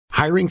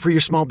Hiring for your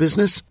small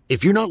business?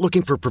 If you're not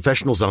looking for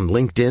professionals on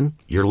LinkedIn,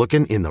 you're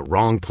looking in the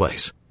wrong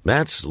place.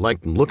 That's like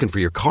looking for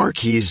your car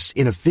keys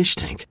in a fish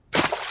tank.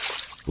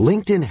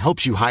 LinkedIn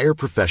helps you hire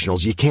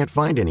professionals you can't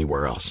find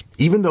anywhere else,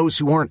 even those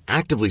who aren't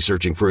actively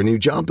searching for a new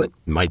job but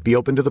might be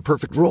open to the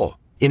perfect role.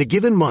 In a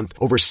given month,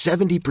 over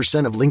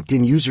 70% of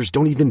LinkedIn users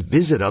don't even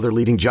visit other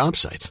leading job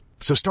sites.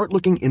 So start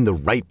looking in the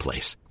right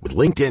place. With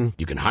LinkedIn,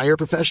 you can hire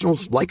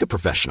professionals like a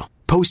professional.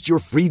 Post your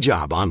free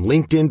job on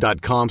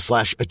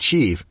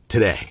linkedin.com/achieve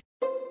today.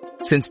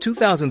 Since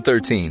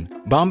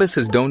 2013, Bombas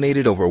has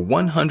donated over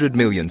 100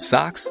 million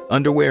socks,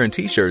 underwear, and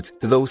T-shirts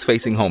to those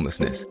facing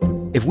homelessness.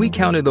 If we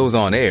counted those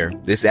on air,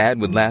 this ad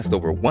would last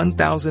over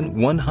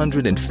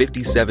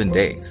 1,157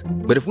 days.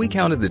 But if we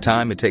counted the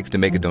time it takes to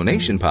make a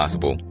donation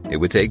possible, it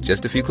would take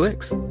just a few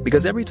clicks.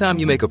 Because every time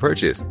you make a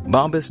purchase,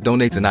 Bombas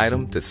donates an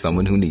item to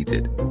someone who needs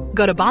it.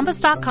 Go to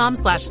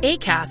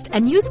bombas.com/ACAST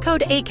and use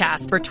code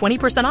ACAST for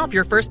 20% off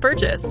your first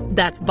purchase.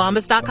 That's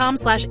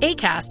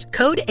bombas.com/ACAST,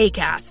 code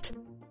ACAST.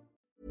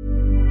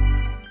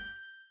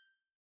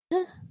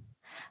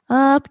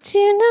 Up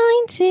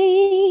to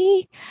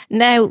 90.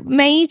 Now,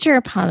 major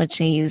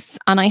apologies.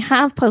 And I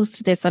have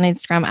posted this on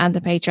Instagram and the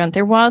Patreon.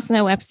 There was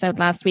no episode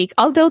last week.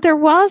 Although there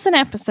was an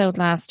episode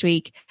last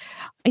week,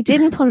 I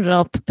didn't put it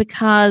up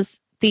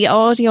because the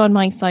audio on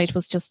my side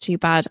was just too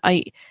bad.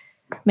 I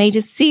made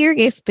a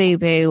serious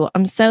boo-boo.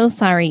 I'm so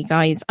sorry,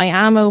 guys. I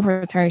am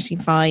over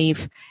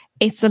 35.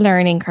 It's a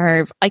learning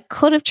curve. I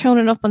could have thrown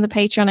it up on the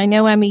Patreon. I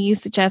know, Emmy, you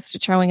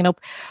suggested throwing it up.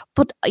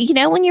 But, you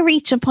know, when you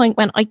reach a point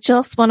when I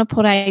just want to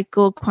put out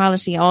good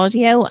quality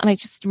audio and I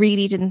just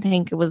really didn't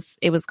think it was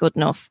good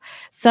enough.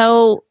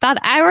 So that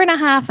hour and a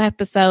half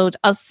episode,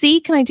 I'll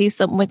see, can I do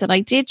something with it? I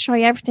did try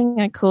everything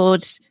I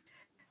could.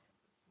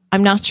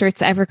 I'm not sure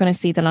it's ever going to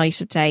see the light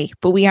of day,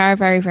 but we are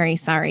very, very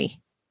sorry.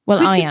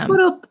 Well, I am.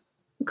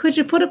 Could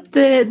you put up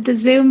the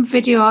Zoom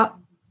video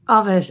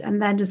of it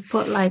and then just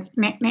put like...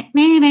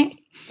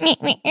 Do you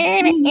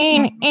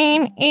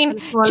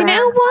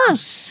know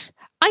what?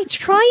 I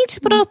tried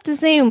to put up the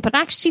Zoom, but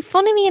actually,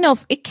 funnily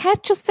enough, it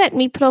kept just letting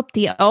me put up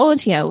the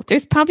audio.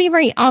 There's probably a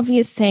very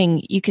obvious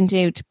thing you can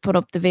do to put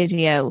up the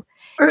video.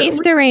 Or if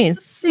there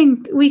is.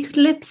 We could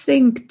lip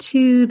sync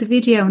to the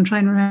video and try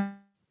and remember.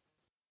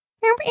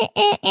 Do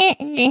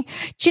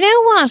you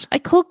know what? I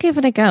could give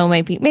it a go,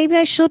 maybe. Maybe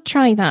I should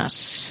try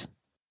that.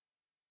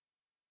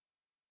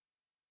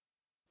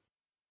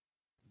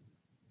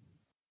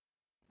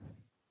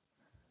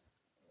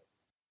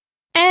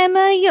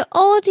 Emma, your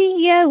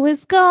audio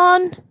is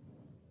gone.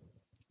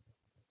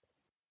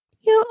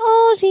 Your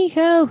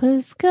audio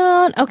is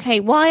gone. Okay,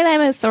 while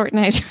Emma's sorting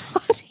out your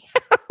audio,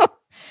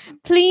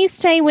 please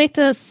stay with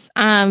us,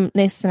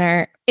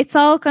 listener. It's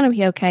all going to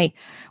be okay.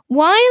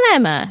 While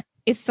Emma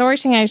is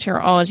sorting out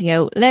her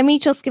audio, let me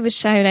just give a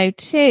shout out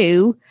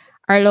to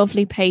our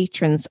lovely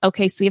patrons.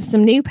 Okay, so we have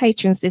some new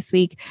patrons this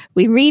week.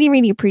 We really,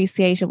 really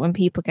appreciate it when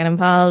people get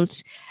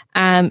involved.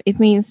 It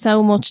means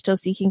so much to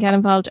us. You can get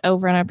involved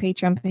over on our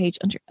Patreon page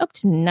under Up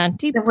to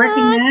 90 They're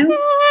working now.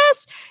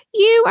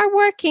 You are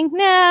working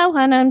now,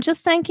 and I'm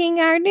just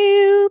thanking our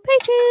new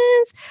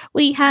patrons.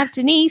 We have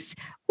Denise,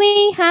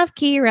 we have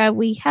Kira,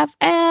 we have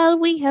Elle,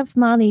 we have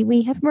Molly,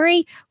 we have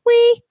Marie,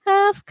 we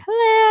have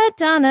Claire,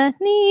 Donna,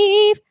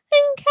 Neve,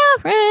 and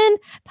Karen.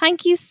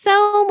 Thank you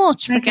so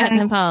much for getting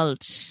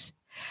involved.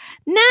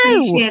 Now,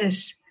 appreciate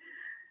it.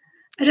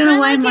 I don't know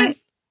why my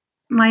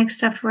mic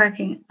stopped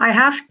working. I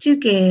have to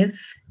give a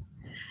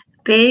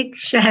big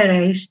shout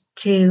out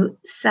to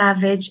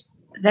Savage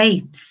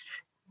Vapes.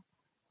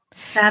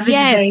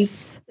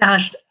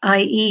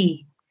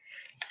 SavageVapes.ie.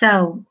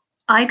 So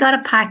I got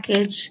a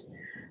package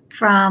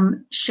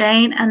from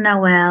Shane and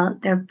Noelle.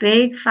 They're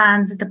big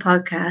fans of the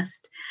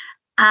podcast,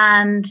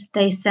 and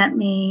they sent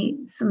me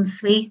some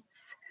sweets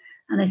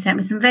and they sent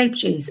me some vape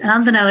juice. And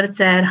on the note it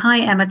said, "Hi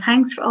Emma,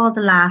 thanks for all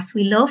the laughs.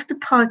 We love the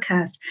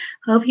podcast.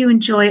 Hope you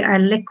enjoy our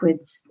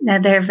liquids." Now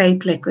they're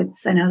vape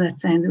liquids. I know that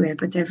sounds weird,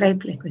 but they're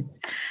vape liquids.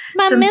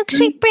 My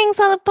milkshake brings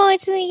all the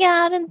boys to the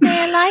yard and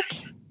they're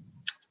like...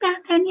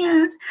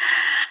 Yeah.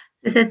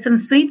 They said some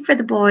sweet for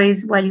the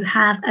boys while you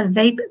have a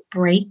vape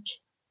break.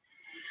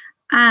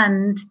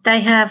 And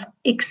they have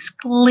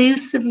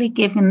exclusively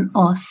given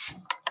us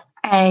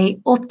a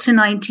up to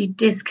 90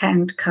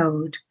 discount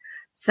code.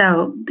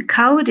 So the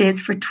code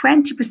is for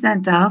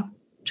 20% off.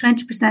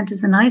 20%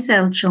 is a nice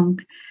old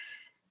chunk.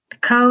 The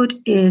code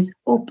is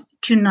up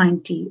to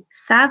 90.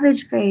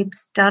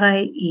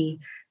 SavageVapes.ie.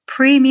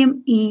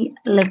 Premium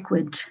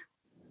e-liquid.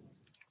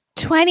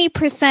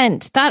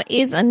 20%. That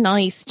is a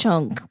nice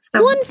chunk.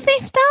 So,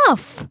 1/5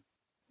 off.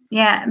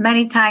 Yeah,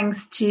 many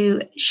thanks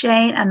to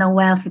Shane and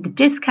Noelle for the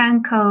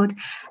discount code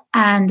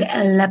and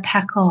Le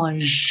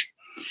Package.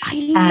 I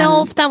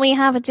love that we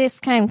have a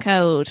discount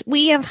code.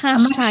 We have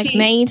hashtag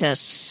made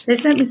it. They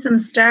sent me some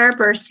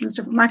Starburst and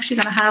stuff. I'm actually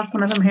going to have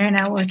one of them here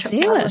now. Do it. Do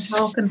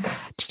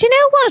you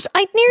know what?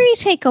 I'd nearly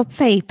take up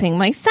vaping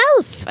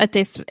myself at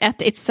this.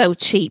 It's so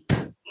cheap.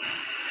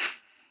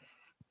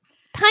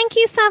 Thank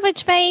you,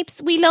 Savage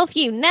Vapes. We love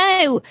you.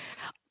 Now,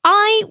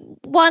 I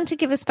want to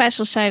give a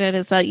special shout out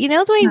as well. You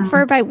know, the way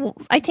for about,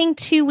 I think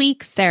 2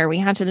 weeks there, we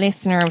had a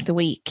listener of the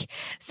week.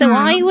 So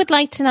I would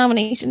like to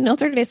nominate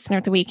another listener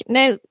of the week.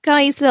 Now,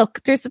 guys,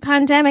 look, there's a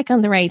pandemic on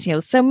the radio,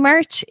 so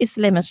merch is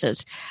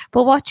limited.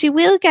 But what you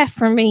will get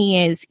from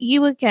me is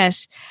you will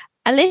get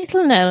a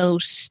little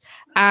note,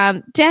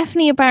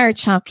 definitely a bar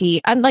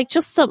chocky, and like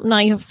just something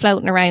I have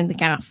floating around the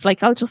gaff.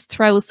 Like I'll just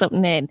throw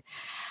something in.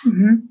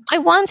 I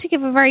want to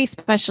give a very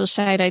special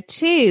shout out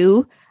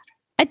to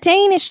a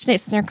Danish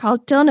listener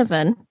called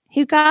Donovan,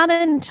 who got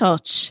in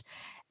touch.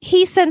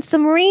 He sent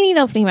some really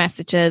lovely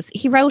messages.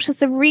 He wrote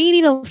us a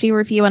really lovely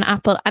review on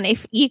Apple. And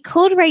if you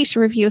could rate a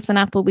review us on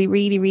Apple, we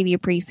really, really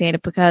appreciate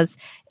it because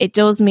it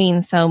does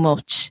mean so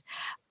much.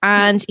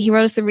 And he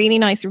wrote us a really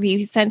nice review.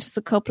 He sent us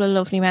a couple of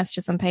lovely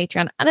messages on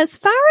Patreon. And as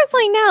far as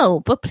I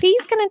know, but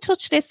please get in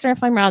touch, listener,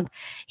 if I'm wrong,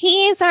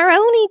 he is our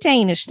only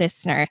Danish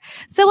listener.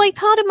 So I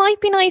thought it might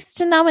be nice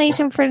to nominate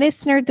him for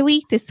Listener of the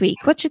Week this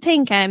week. What do you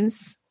think,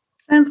 Ems?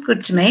 Sounds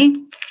good to me.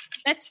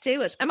 Let's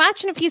do it.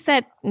 Imagine if you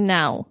said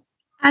no.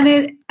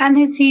 And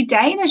is he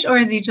Danish or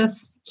is he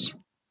just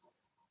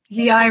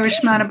the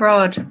Irishman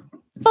abroad?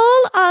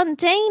 Full on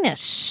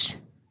Danish.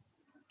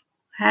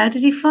 How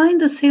did he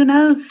find us? Who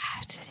knows?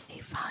 How did he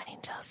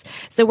find us?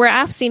 So we're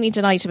absolutely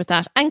delighted with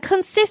that. And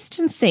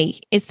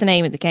consistency is the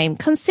name of the game.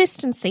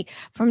 Consistency.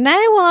 From now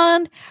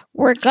on,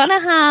 we're going to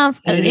have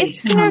a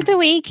listener of the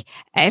week.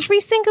 Every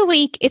single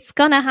week, it's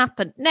going to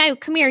happen. Now,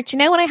 come here. Do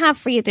you know what I have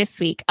for you this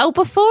week? Oh,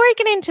 before I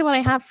get into what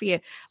I have for you,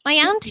 my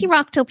auntie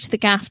rocked up to the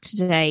gaff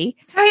today.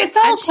 Sorry, it's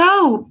all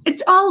go.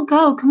 It's all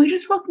go. Can we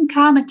just fucking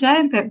calm it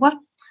down a bit?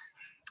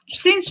 It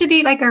seems to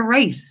be like a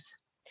race.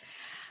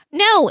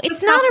 No,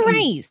 it's not a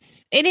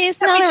race. It is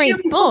not a race,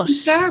 but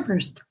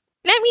Starburst.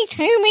 Let me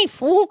do my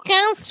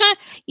forecast.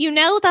 You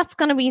know that's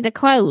going to be the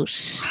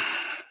quote.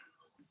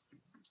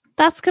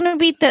 That's going to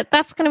be the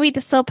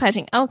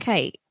subheading.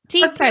 Okay,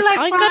 deep breaths.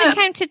 I'm going to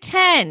count to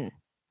 10.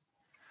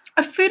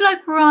 I feel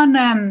like we're on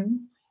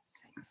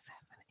 6, 7,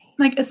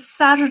 8. Like a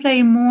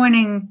Saturday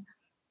morning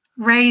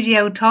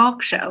radio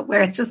talk show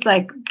where it's just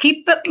like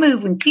keep it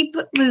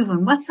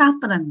moving. What's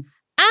happening?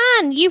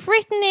 Anne, you've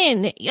written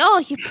in.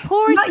 Oh, you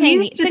poor I'm not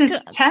thing. used to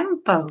this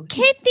tempo.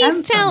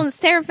 Kidney stones,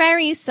 they're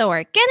very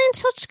sore. Get in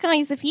touch,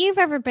 guys, if you've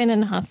ever been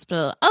in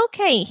hospital.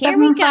 Okay, here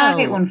we go.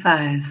 715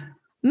 815.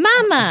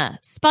 Mama,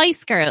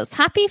 Spice Girls,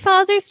 happy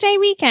Father's Day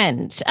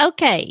weekend.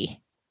 Okay.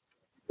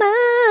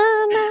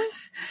 Mama,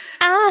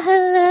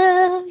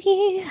 I love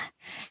you.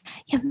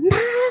 You're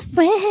my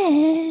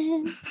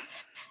friend.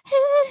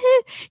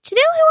 Do you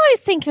know who I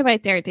was thinking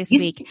about there this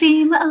week? Used to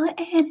be my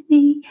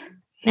enemy.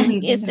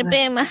 Used to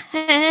be my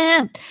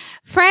hand.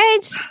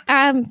 Fred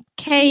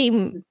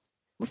came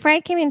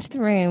into the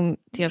room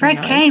the other night.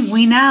 Fred came.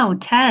 We know.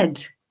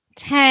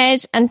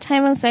 Ted, and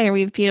 10 months later,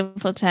 we have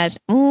beautiful Ted.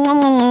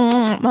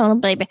 Oh,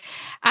 baby.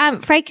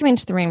 Fred came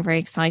into the room very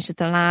excited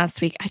the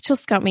last week. It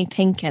just got me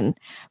thinking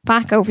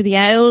back over the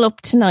owl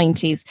up to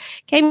 90s.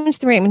 Came into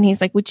the room and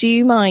he's like, would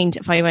you mind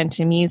if I went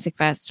to a music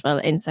festival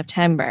in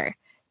September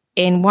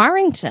in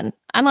Warrington?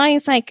 And I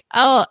was like,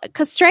 oh,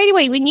 because straight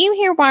away, when you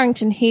hear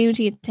Warrington, who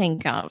do you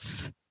think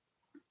of?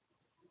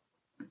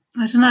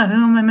 I don't know. Who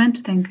am I meant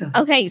to think of?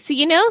 Okay, so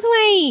you know the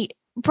way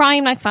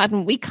Brian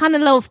McFadden, we kind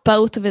of love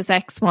both of his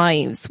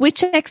ex-wives.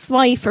 Which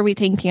ex-wife are we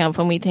thinking of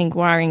when we think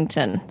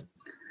Warrington?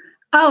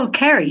 Oh,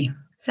 Kerry.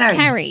 Sorry.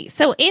 Kerry.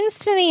 So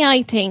instantly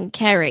I think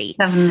Kerry.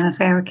 Having an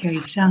affair with Kerry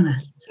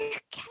Katona.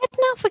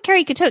 Getting off with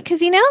Kerry Katona.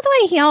 Because you know the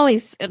way he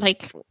always,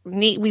 like,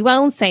 we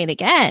won't say it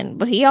again,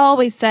 but he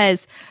always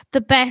says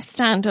the best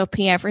stand-up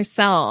he ever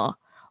saw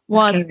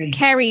was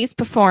Kerry's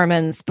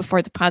performance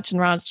before the Pageant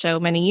Rod show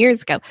many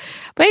years ago.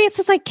 But it's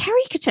just like,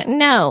 Kerry Katona,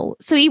 no.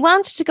 So he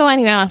wanted to go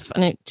anyway off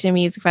to a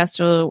music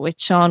festival with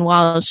Sean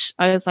Walsh.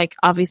 I was like,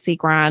 obviously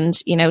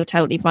grand, you know,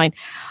 totally fine.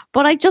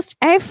 But I just,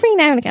 every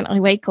now and again, I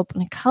wake up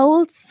in a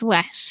cold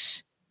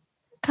sweat,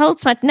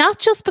 not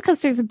just because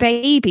there's a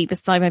baby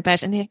beside my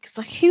bed, and it's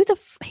like,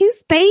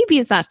 whose baby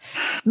is that?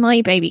 It's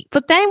my baby.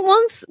 But then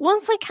once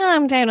I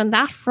calm down on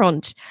that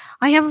front,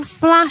 I have a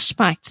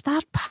flashback to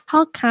that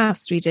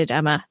podcast we did,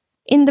 Emma,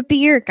 in the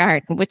beer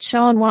garden with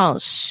Sean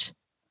Walsh.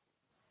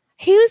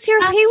 Who was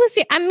your,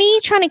 and me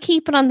trying to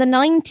keep it on the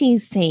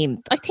 90s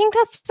theme. I think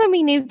that's when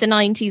we knew the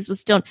 90s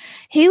was done.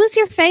 Who was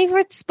your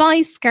favourite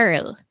Spice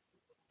Girl?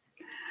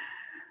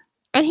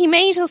 And he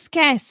made us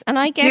guess, and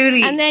I guessed,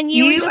 Judy, and then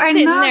you were just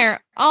sitting there,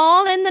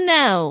 all in the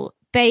know,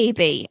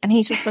 baby. And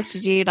he just looked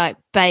at you like,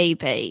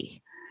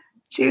 baby.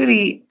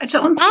 Judy, I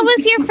don't think... What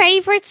was your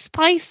favourite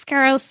Spice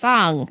Girl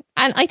song?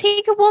 And I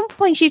think at one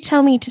point you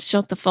told me to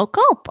shut the fuck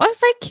up. I was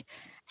like,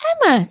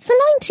 Emma, it's a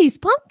 90s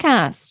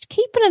podcast.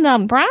 Keeping it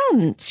on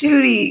brand.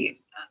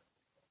 Judy,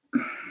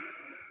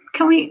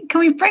 can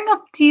we bring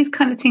up these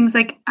kind of things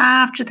like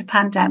after the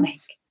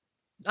pandemic?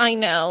 I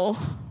know.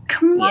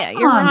 Come on. Yeah,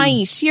 you're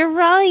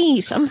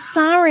right. I'm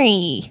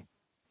sorry.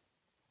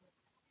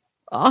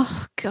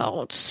 Oh,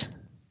 God.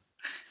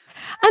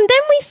 And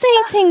then we say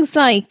things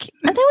like,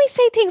 did you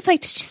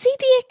see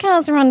the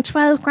ICAs are on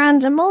 12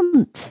 grand a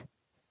month?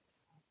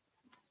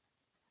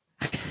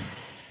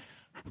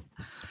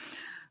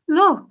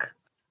 Look,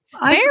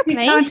 Fair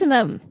play to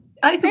them.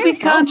 I could be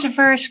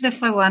controversial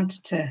if I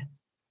wanted to.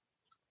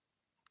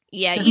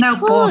 Yeah, there's you no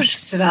could. but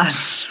to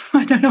that.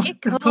 I don't know. You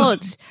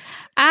could.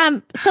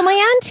 So my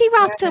auntie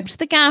rocked up to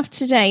the gaff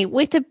today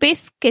with a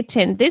biscuit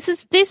tin. This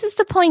is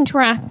the point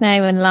we're at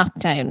now in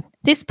lockdown.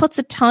 This puts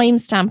a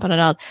timestamp on it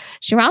all.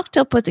 She rocked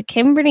up with a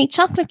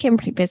chocolate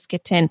Kimberley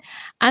biscuit tin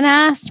and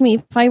asked me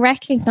if I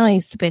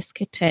recognised the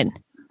biscuit tin.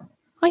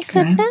 I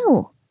said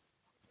no.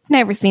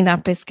 Never seen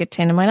that biscuit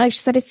tin in my life. She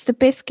said, it's the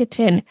biscuit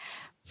tin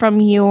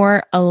from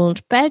your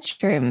old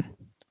bedroom.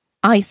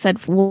 I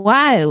said,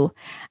 wow.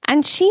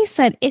 And she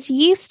said, it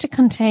used to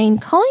contain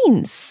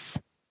coins.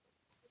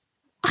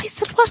 I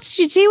said, what did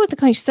you do with the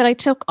coins? She said, I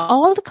took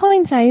all the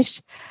coins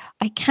out,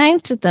 I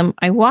counted them,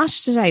 I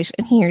washed it out,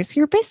 and here's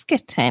your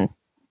biscuit tin.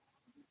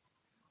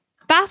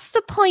 That's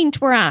the point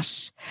we're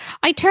at.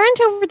 I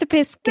turned over the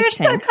biscuit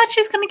tin. I thought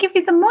she was going to give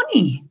you the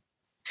money.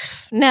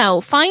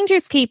 No,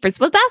 finders keepers.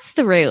 Well, that's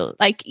the rule.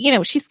 Like,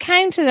 she's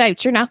counted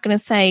out. You're not going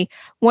to say,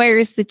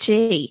 where's the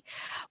G?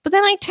 But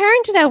then I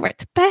turned it over.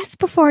 The best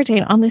before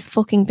date on this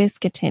fucking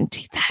biscuit tin,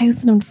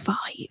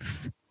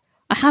 2005.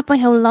 I had my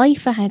whole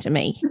life ahead of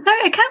me.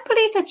 Sorry, I can't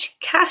believe that she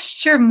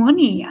cashed your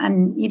money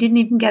and you didn't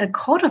even get a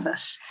cut of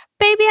it.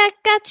 Baby, I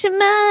got your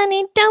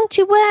money, don't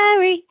you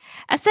worry.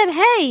 I said,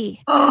 hey,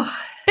 baby,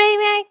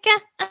 I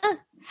got...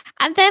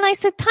 And then I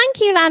said, thank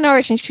you,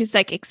 landlord. And she was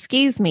like,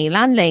 excuse me,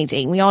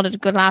 landlady. We all had a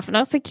good laugh. And I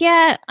was like,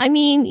 yeah, I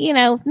mean,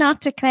 not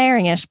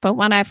declaring it, but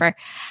whatever.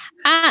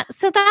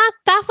 So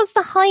that was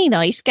the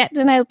highlight, getting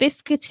an old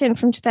biscuit tin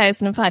from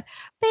 2005. Baby,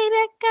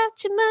 I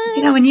got your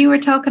money. When you were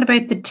talking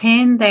about the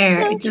tin there,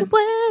 don't you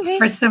worry.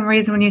 For some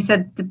reason, when you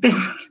said the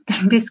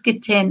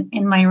biscuit tin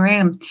in my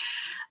room,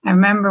 I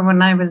remember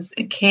when I was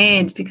a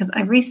kid, because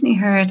I recently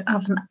heard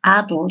of an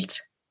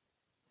adult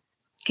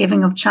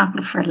giving up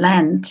chocolate for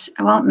Lent.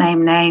 I won't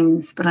name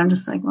names, but I'm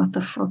just like, what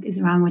the fuck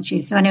is wrong with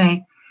you? So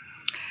anyway,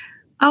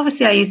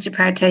 obviously I used to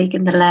partake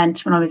in the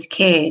Lent when I was a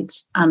kid,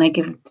 and I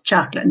give up the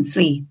chocolate and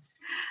sweets.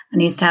 And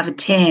I used to have a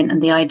tin,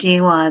 and the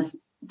idea was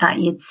that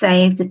you'd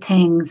save the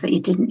things that you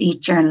didn't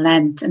eat during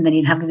Lent, and then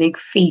you'd have a big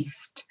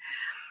feast.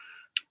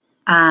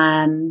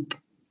 And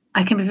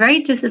I can be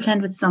very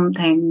disciplined with some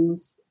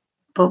things,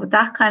 but with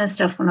that kind of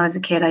stuff when I was a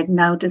kid, I had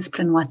no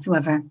discipline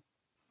whatsoever.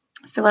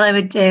 So what I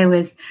would do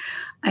is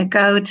I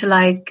go to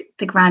like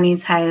the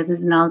granny's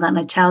houses and all that, and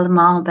I tell them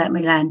all about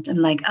my Lent, and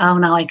like, oh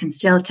no, I can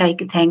still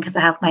take a thing because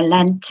I have my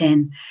Lent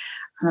tin,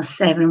 and I'll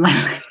save it in my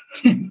Lent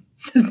tin.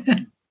 So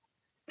then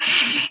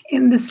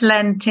in this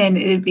Lent tin,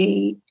 it'd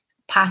be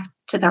packed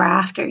to the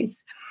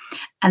rafters.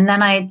 And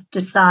then I'd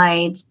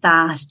decide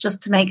that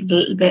just to make it a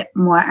little bit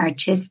more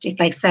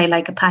artistic, like say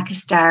like a pack of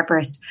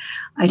Starburst,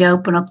 I'd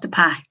open up the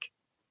pack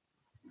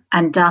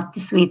and dot the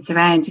sweets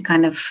around to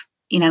kind of,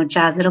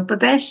 jazz it up a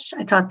bit.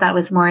 I thought that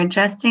was more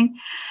interesting.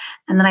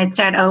 And then I'd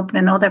start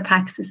opening other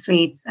packs of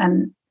sweets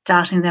and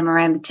dotting them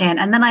around the tin.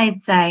 And then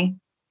I'd say,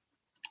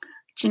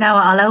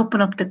 I'll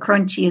open up the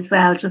crunchy as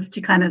well, just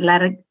to kind of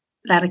let it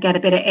get a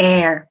bit of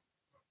air.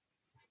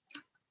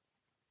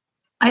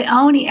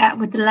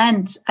 With the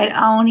Lent, I'd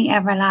only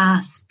ever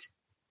last,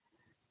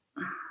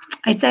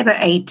 I'd say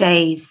about 8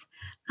 days,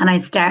 and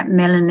I'd start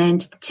milling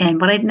into the tin.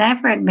 But I'd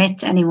never admit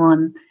to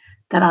anyone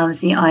that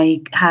obviously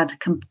I had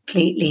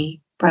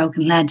completely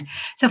broken Lent.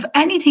 So if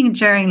anything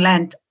during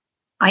Lent,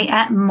 I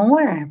ate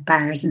more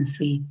bars and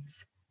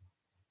sweets,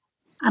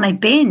 and I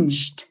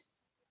binged.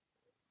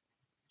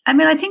 I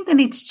mean, I think they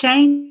need to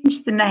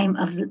change the name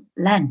of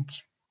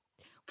Lent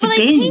to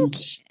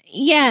binge.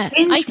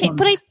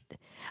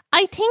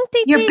 I think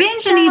they. You're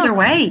binging either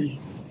way.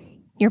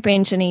 You're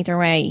binging either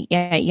way.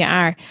 Yeah, you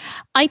are.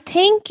 I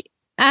think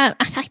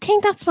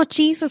that's what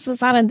Jesus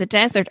was at in the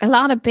desert. A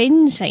lot of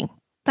binging.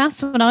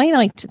 That's what I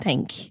like to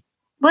think.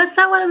 Was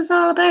that what it was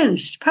all about?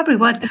 Probably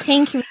was. I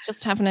think he was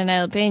just having an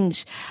old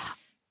binge.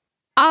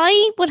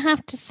 I would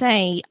have to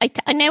say, do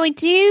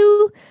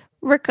you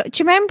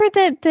remember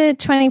the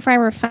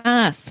 24-hour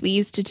fasts we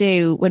used to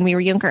do when we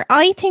were younger?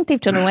 I think they've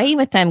done away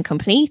with them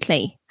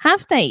completely.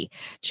 Have they?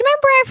 Do you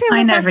remember everyone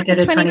was never did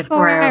a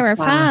 24-hour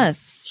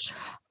fast?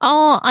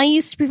 Oh, I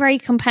used to be very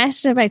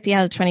competitive about the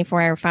old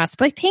 24-hour fast,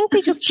 but I think they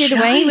just did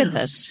away with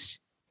it.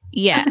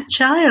 Yeah. As a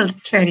child,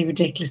 it's fairly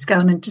ridiculous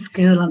going into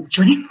school on the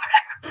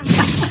 24-hour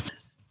fast.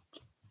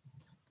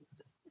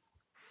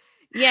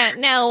 Yeah,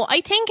 no, I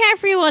think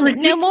everyone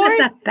ridiculous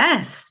at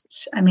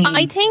best. I mean,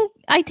 I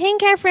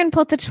think everyone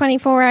put the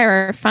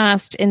 24-hour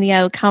fast in the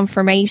old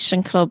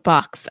confirmation club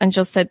box and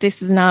just said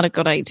this is not a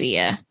good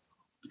idea.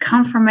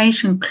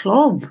 Confirmation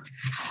club?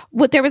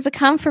 Well, there was a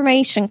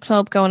confirmation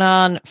club going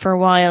on for a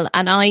while,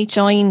 and I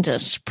joined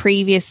it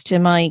previous to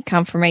my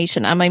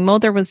confirmation, and my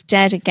mother was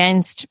dead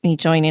against me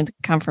joining the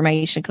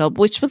confirmation club,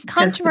 which was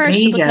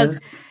controversial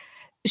because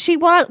she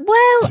was.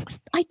 Well,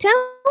 I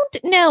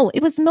don't know.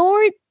 It was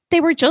more. They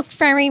were just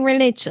very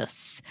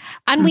religious.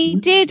 And we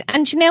did.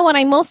 And you know what?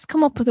 I must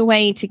come up with a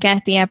way to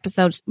get the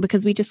episode,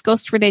 because we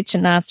discussed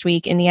religion last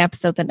week in the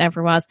episode that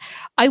never was.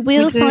 I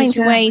will find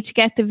a way to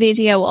get the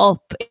video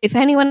up. If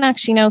anyone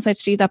actually knows how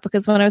to do that,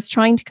 because when I was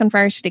trying to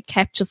convert it, it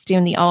kept just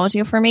doing the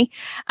audio for me.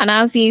 And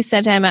as you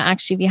said, Emma,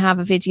 actually, if you have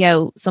a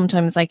video,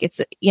 sometimes like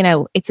it's, you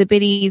know, it's a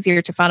bit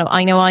easier to follow.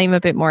 I know I'm a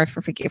bit more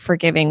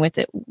forgiving with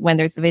it when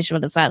there's the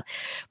visual as well.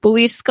 But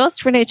we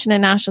discussed religion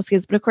in national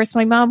schools. But of course,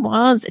 my mom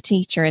was a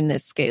teacher in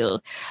this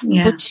school.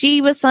 Yeah. But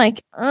she was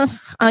like,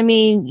 I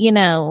mean, you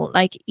know,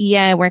 like,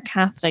 yeah, we're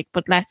Catholic,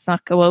 but let's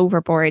not go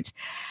overboard.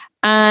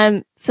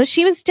 So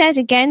she was dead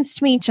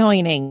against me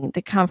joining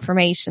the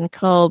confirmation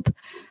club.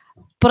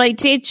 But I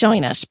did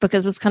join it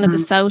because it was kind of the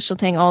social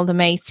thing. All the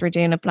mates were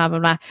doing it, blah, blah,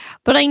 blah.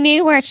 But I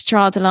knew where to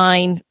draw the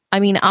line.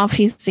 I mean,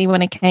 obviously,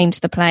 when it came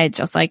to the pledge,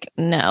 I was like,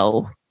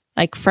 no,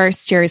 like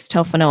first year is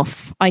tough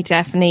enough. I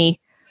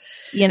definitely,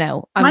 you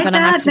know, I'm going to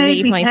have to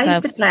leave myself. My dad made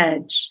me take the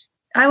pledge.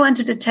 I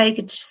wanted to take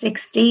it to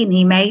 16.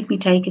 He made me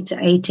take it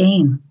to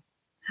 18.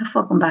 That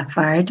fucking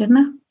backfired, didn't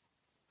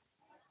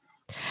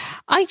it?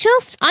 I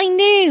just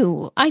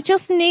knew. I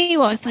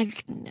was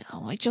like,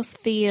 no, I just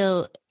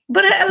feel.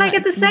 But like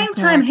at the same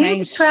time, who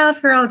did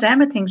 12-year-old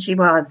Emma think she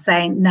was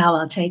saying, no,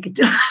 I'll take it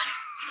to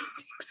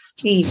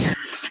 16.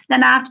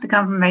 Then after the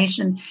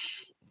confirmation,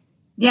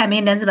 yeah, me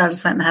and Isabel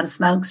just went and had a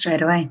smoke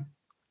straight away.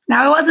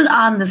 Now, I wasn't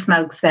on the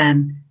smokes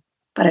then,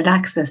 but I had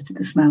access to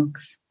the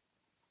smokes.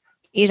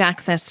 You'd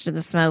access to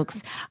the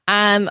smokes.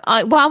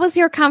 What was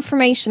your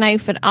confirmation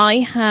outfit? I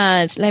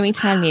had, let me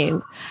tell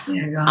you,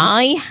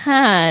 I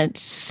had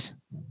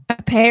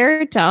a pair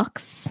of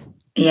ducks.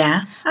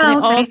 Yeah. I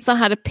also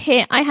had a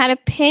pin. I had a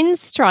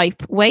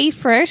pinstripe. Wait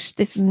for it.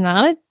 This is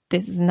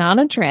not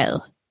a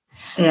drill.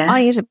 Yeah.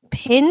 I had a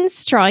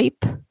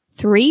pinstripe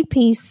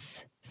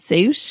 3-piece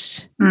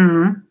suit.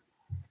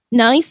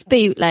 Nice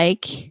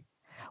bootleg,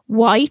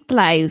 white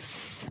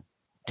blouse,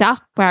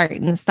 Doc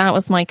Martens. That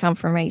was my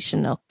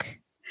confirmation look.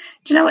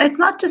 Do you know, it's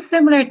not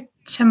dissimilar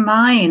to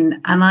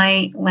mine, and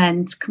I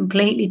went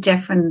completely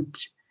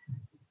different.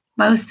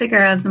 Most of the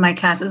girls in my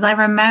classes, I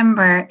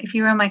remember, if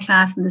you were in my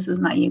class and this is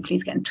not you,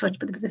 please get in touch,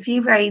 but there was a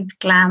few very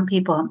glam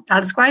people.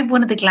 I'll describe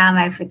one of the glam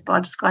outfits, but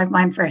I'll describe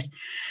mine first.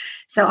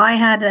 So I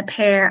had a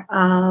pair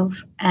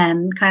of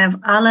kind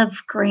of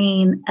olive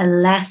green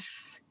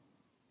Ellesse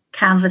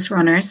canvas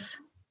runners,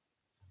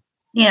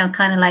 you know,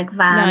 kind of like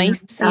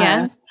Vans. Nice,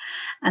 yeah.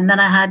 And then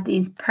I had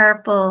these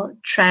purple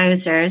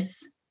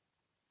trousers,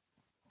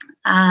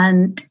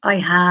 and I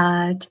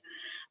had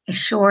a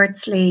short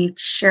sleeved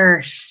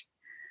shirt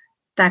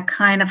that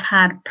kind of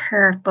had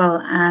purple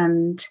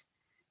and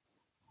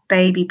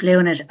baby blue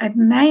in it. I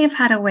may have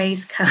had a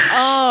waistcoat.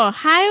 Oh,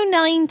 how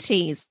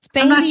 90s.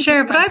 I'm not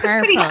sure, but I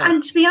was pretty,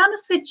 and to be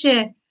honest with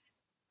you,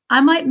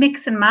 I might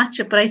mix and match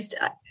it, but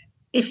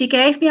if you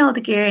gave me all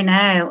the gear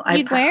now,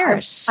 You'd wear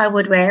it. I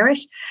would wear it.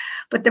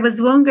 But there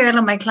was one girl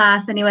in my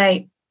class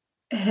anyway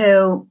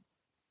who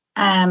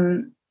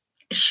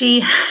she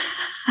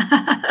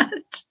had,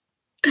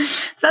 so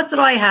that's what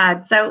I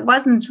had. So it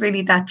wasn't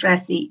really that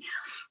dressy,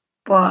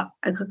 but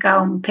I could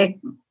go and pick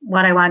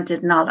what I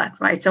wanted and all that,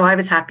 right? So I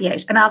was happy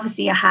out. And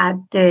obviously I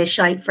had the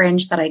shite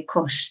fringe that I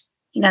cut,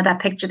 you know, that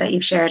picture that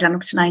you've shared on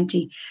Up to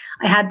 90.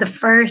 I had the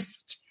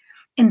first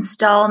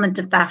installment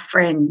of that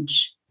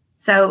fringe.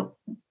 So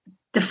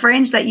the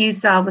fringe that you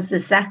saw was the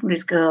secondary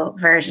school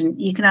version.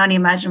 You can only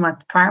imagine what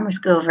the primary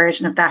school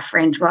version of that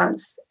fringe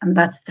was. And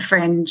that's the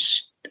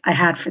fringe I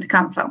had for the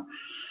confo.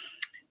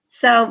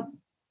 So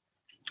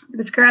there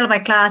was a girl in my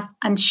class,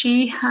 and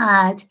she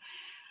had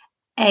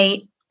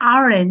a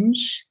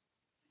orange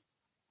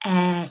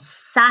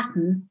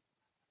satin,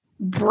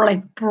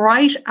 bright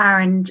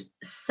orange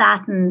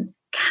satin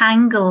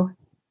Kangol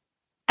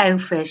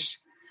outfit,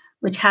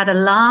 which had a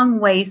long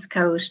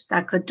waistcoat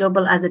that could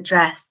double as a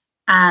dress,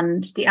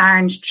 and the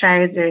orange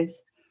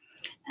trousers.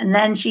 And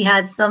then she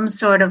had some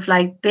sort of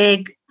like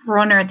big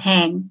runner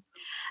thing.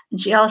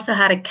 And she also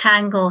had a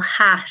Kangol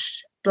hat,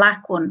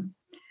 black one,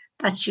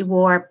 that she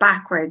wore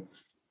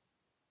backwards.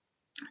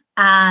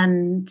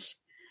 And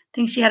I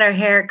think she had her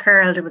hair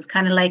curled. It was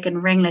kind of like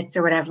in ringlets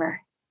or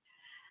whatever.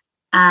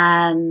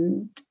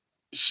 And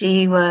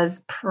she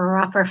was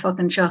proper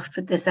fucking chuffed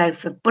with this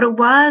outfit. But it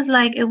was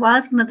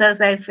one of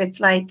those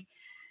outfits like,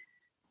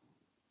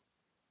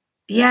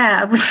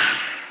 yeah, it was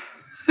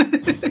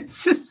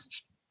it's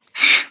just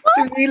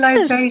the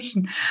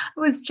realization. I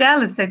was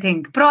jealous, I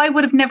think. But I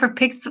would have never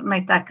picked something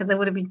like that because I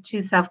would have been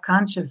too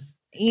self-conscious.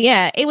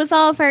 Yeah, it was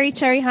all very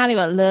Cherry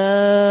Halliwell.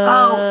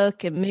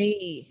 Look at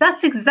me.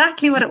 That's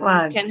exactly what it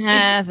was. You can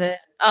have it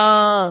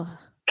all.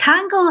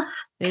 Kangol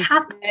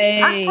cap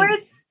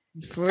backwards.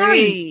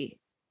 Free.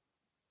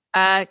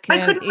 I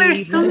couldn't wear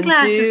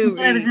sunglasses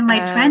until I was in my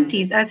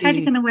 20s. I was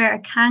hardly going to wear a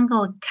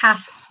Kangol cap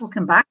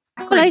fucking backwards.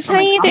 But I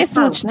tell you this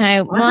much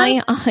now,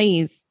 my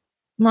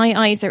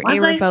eyes are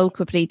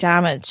irrevocably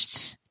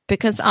damaged.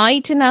 Because I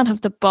did not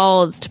have the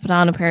balls to put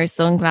on a pair of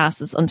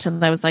sunglasses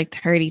until I was like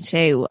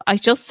 32. I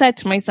just said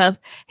to myself,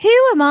 who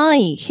am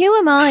I?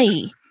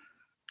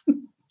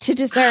 to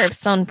deserve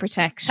sun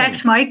protection.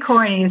 Protect my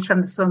corneas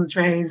from the sun's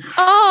rays.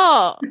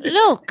 Oh,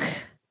 look.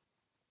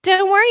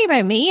 Don't worry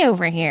about me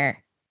over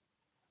here.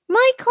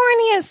 My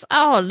corneas.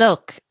 Oh,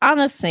 look.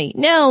 Honestly.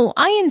 No,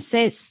 I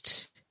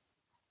insist.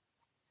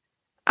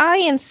 I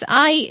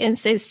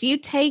insist you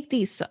take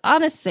these.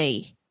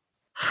 Honestly.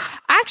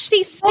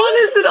 Actually, what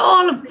is it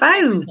all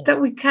about that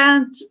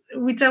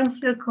we don't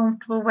feel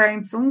comfortable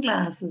wearing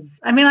sunglasses?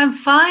 I mean, I'm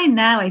fine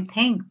now, I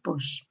think,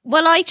 but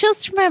well, I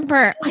just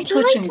remember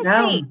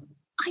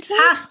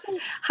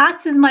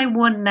hats is my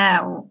one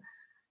now.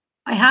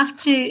 I have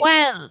to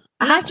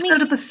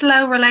build up a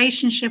slow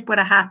relationship with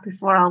a hat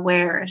before I'll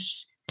wear it.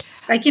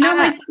 Like, you know,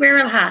 my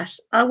squirrel hat,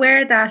 I'll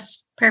wear that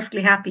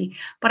perfectly happy,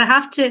 but I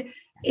have to.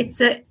 It's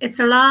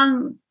a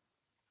long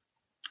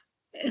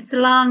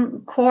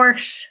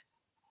course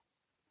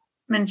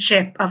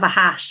of a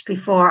hat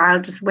before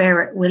I'll just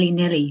wear it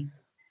willy-nilly.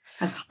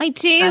 I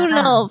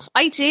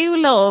do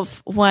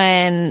love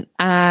when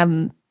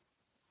I'm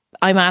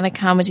at a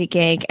comedy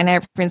gig and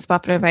everyone's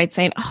bopping about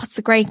saying, oh, it's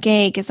a great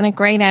gig, isn't it?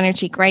 Great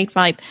energy, great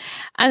vibe.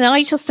 And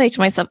I just say to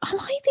myself, am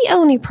I the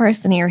only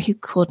person here who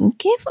couldn't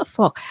give a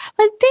fuck?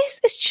 Like, this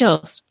is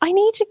just, I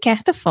need to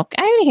get the fuck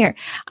out of here.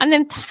 And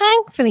then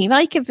thankfully,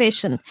 like a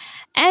vision,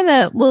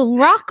 Emma will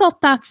rock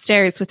up that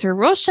stairs with her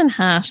Russian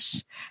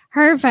hat,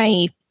 her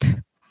vape,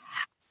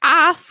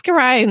 ask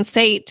around,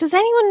 say, does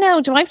anyone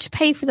know, do I have to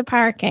pay for the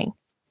parking?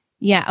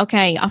 Yeah,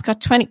 okay, I've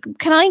got 20.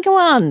 Can I go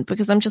on?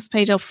 Because I'm just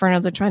paid up for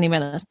another 20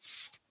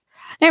 minutes.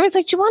 And I was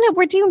like, do you want to,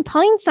 we're doing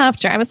pints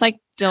after. I was like,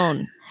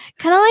 done.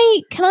 Can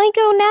I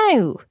go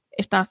now?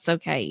 If that's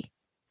okay.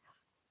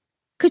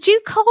 Could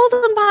you call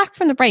them back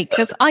from the break?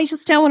 Because I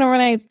just don't want to run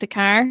out of the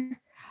car.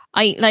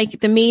 I like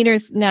the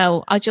meters.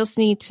 No, I just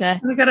need to.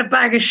 I've got a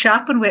bag of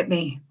shopping with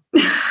me.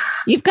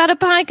 You've got a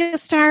bag of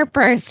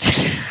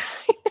Starburst.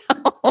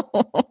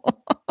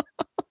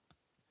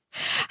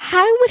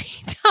 How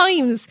many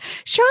times?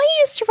 Sure, I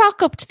used to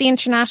rock up to the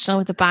International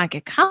with a bag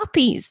of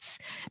copies.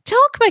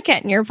 Talk about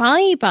getting your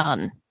vibe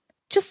on.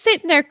 Just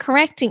sitting there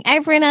correcting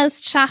everyone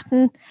else,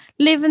 chatting,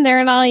 living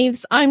their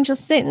lives. I'm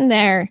just sitting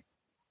there.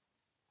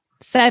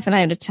 7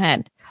 out of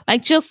 10.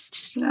 Like,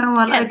 just. No,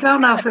 well, I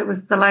don't know if it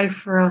was the life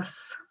for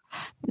us.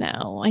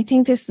 No, I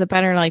think this is a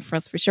better life for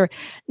us for sure.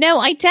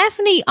 No, I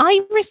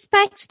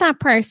respect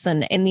that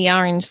person in the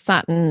orange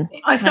satin.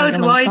 So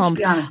do I, to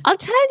be honest. I'll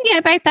tell you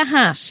about the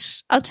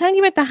hat. I'll tell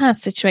you about the hat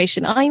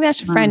situation. I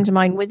met a friend of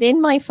mine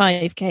within my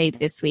 5K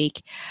this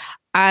week,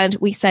 and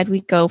we said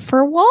we'd go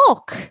for a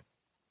walk.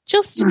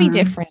 Just to be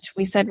different.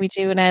 We said we'd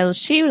do an old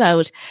shoe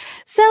load.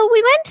 So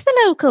we went to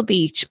the local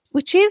beach,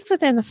 which is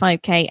within the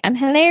 5K, and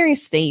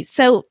hilariously,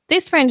 so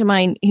this friend of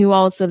mine who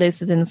also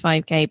lives within the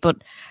 5K, but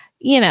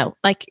you know,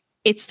 like,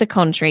 it's the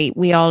country.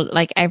 We all,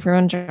 like,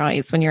 everyone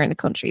drives when you're in the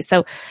country.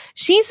 So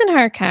she's in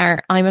her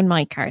car, I'm in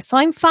my car. So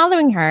I'm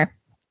following her,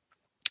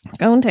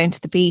 going down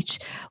to the beach.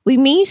 We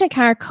meet a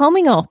car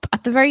coming up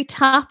at the very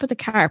top of the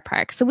car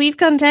park. So we've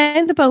gone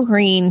down the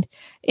Bohereen.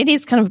 It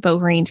is kind of a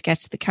Bohereen to get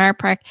to the car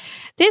park.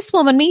 This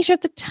woman meets her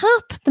at the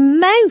top, the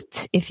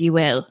mouth, if you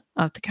will,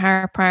 of the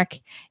car park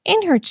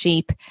in her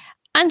Jeep,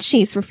 and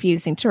she's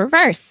refusing to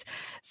reverse.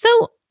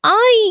 So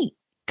I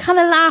kind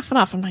of laughing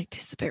off. I'm like,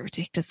 this is a bit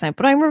ridiculous now,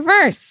 but I'm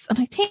reverse. And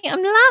I think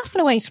I'm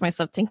laughing away to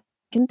myself thinking,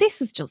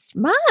 this is just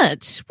mad.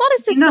 What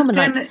is this woman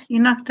like? You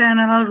knocked down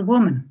an old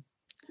woman.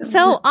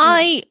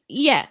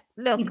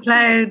 Look. You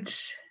plowed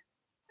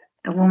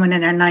a woman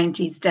in her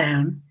 90s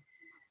down.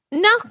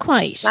 Not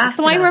quite.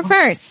 So I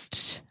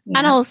reversed. Yeah.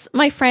 And also,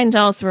 my friend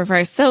also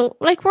reversed. So,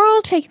 like, we're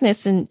all taking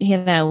this in, you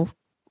know,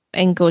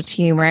 in good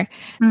humour.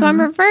 So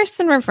I'm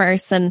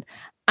reversing.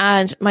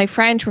 And my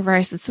friend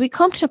reverses. So we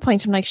come to a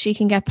point, I'm like, she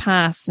can get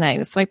past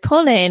now. So I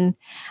pull in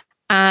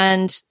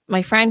and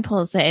my friend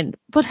pulls in.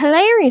 But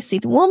hilariously,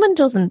 the woman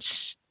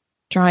doesn't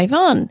drive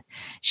on.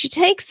 She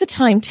takes the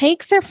time,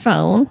 takes her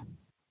phone,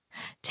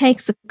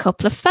 takes a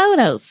couple of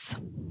photos.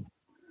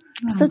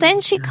 So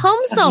then she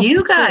comes up.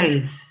 You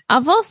guys.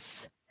 Of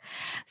us.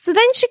 So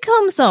then she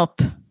comes up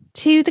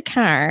to the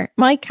car,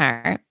 my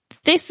car.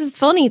 This is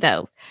funny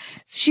though.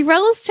 So she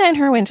rolls down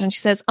her window and she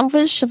says, "An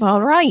bhfuil se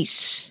all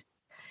right."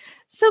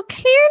 So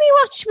clearly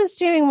what she was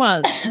doing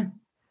was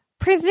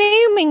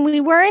presuming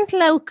we weren't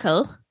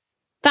local,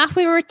 that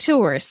we were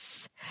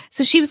tourists.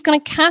 So she was going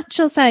to catch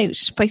us out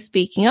by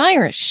speaking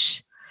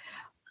Irish.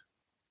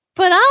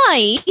 But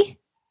I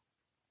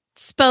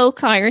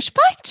spoke Irish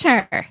back to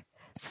her.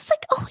 So it's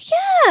like, oh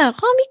yeah,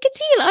 Hami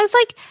Gadil. I was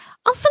like,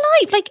 oh,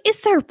 Philip, like,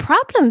 is there a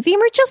problem? We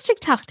were just to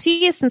talk to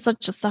you and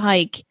such as the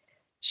hike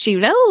shoe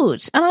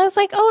load. And I was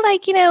like, oh,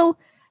 like, you know,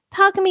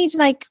 talking me to,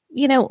 like,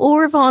 you know,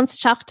 Orvon's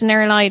chocked in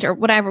Airlight or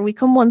whatever. We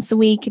come once a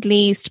week at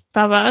least.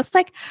 Blah, blah. I was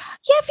like,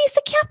 yeah, Visa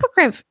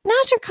Capagriv,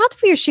 not your cut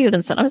for your shoe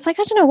and stuff. I was like,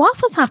 I don't know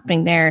what was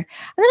happening there. And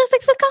then I was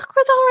like, Vagak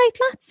was all right,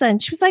 lads.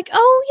 And she was like,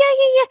 oh,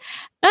 yeah.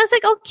 And I was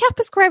like, oh,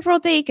 Capas Grev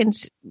Rodig and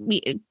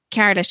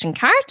Kardashian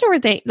Carter, were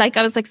they like,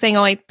 I was like saying,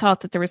 oh, I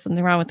thought that there was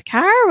something wrong with the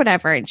car or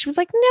whatever. And she was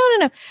like,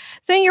 no.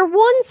 So your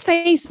one's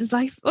face is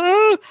like,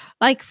 oh,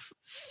 like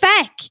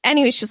feck.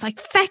 Anyway, she was like,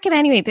 feck it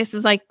anyway. This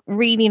is like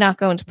really not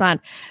going to plan.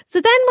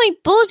 So then my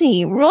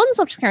buddy runs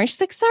up to the car and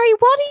she's like, sorry,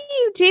 what are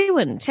you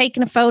doing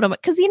taking a photo?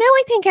 Because,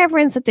 I think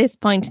everyone's at this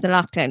point in the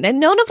lockdown and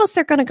none of us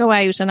are going to go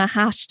out on a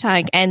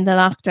hashtag end the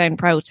lockdown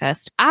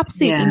protest.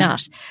 Absolutely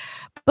not.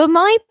 But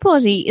my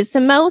buddy is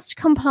the most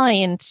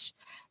compliant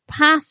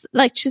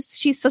like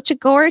she's such a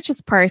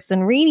gorgeous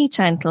person, really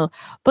gentle,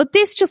 but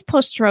this just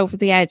pushed her over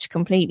the edge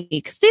completely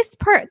because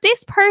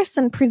this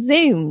person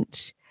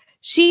presumed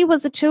she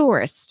was a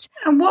tourist.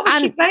 And what was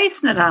she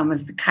basing it on?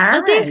 Was the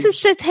car edge? This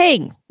is the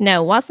thing.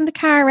 No, it wasn't the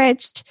car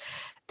edge.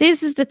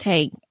 This is the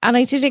thing. And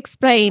I did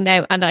explain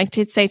now, and I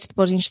did say to the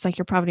buddy, and she's like,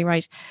 you're probably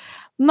right.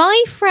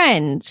 My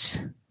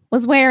friend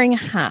was wearing a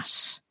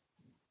hat.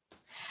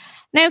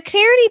 Now,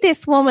 clearly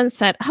this woman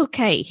said,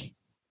 okay,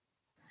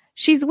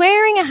 she's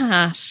wearing a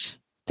hat.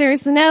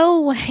 There's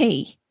no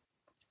way.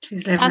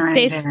 She's living around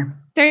there.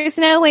 There's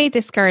no way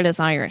this girl is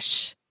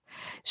Irish.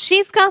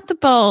 She's got the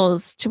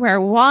balls to wear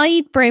a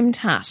wide-brimmed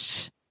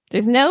hat.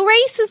 There's no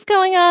races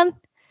going on.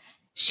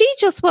 She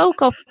just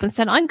woke up and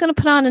said, I'm going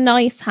to put on a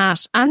nice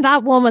hat. And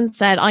that woman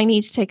said, I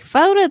need to take a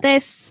photo of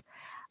this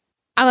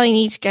and I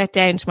need to get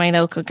down to my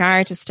local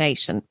Garda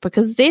station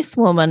because this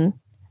woman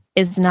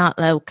is not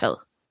local.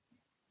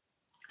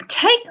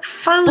 Take a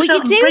photo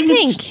and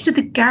bring it to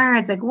the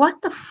guards. Like,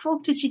 what the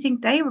fuck did you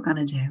think they were going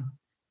to do?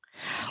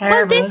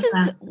 Terrible,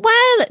 I'd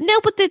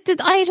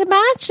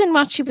imagine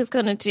what she was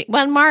going to do.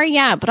 Well,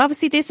 Maria, but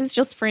obviously this is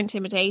just for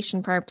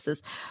intimidation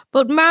purposes.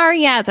 But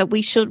Maria, that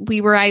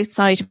we were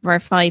outside of our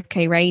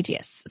 5K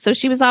radius. So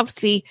she was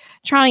obviously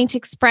trying to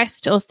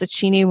express to us that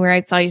she knew we were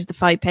outside of the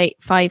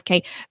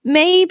 5K.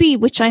 Maybe,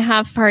 which I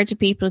have heard of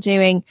people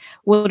doing,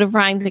 would have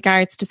rang the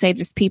guards to say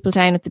there's people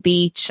down at the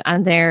beach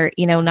and they're,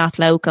 not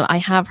local. I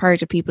have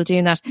heard of people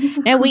doing that.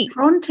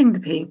 Confronting the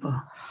people.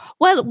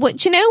 Well, do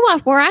you know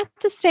what? We're at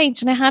the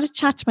stage, and I had a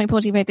chat to my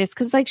buddy about this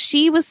because, like,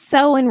 she was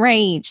so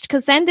enraged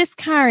because then this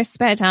car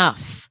sped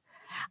off,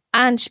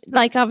 and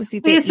like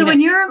obviously. So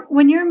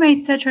when your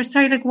mate said to her,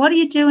 "Sorry, like, what are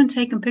you doing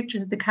taking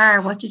pictures of the car?"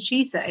 What did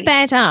she say?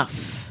 Sped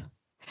off.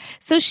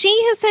 So she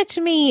has said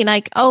to me,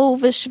 like, "Oh,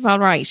 Vishav, all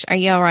right? Are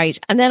you all right?"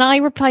 And then I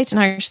replied to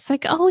her. She's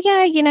like, "Oh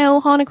yeah,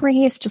 Hannah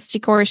Grace just a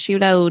Gorshu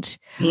load.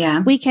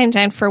 Yeah, we came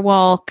down for a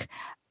walk."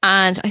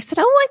 And I said,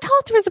 oh, I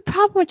thought there was a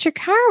problem with your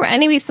car.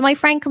 Anyway, so my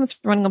friend comes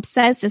running up,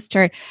 says this to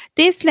her.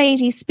 This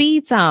lady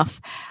speeds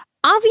off.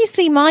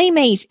 Obviously, my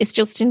mate is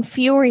just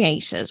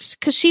infuriated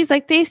because she's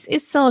like, this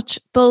is such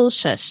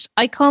bullshit.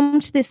 I come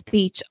to this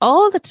beach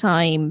all the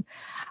time.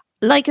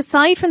 Like,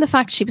 aside from the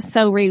fact she was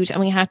so rude and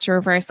we had to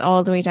reverse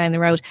all the way down the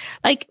road.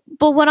 Like,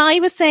 but what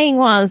I was saying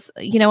was,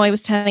 I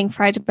was telling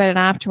Fred about it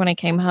after when I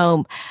came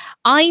home.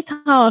 I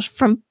thought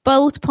from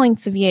both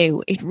points of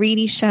view, it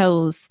really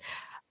shows...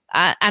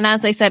 and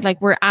as I said,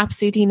 like, we're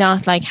absolutely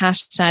not like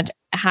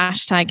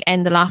hashtag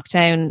end the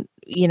lockdown,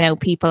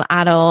 people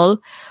at all.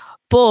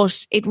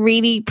 But it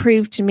really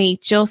proved to me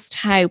just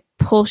how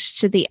pushed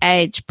to the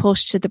edge,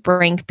 pushed to the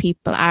brink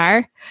people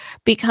are.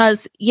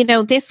 Because,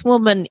 this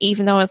woman,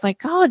 even though I was like,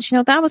 God,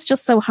 that was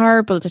just so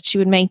horrible that she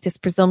would make this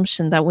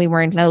presumption that we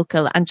weren't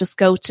local and just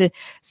go to,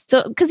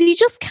 because you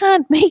just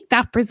can't make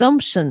that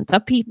presumption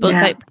that people,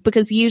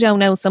 because you don't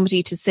know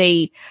somebody to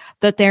say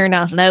that they're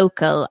not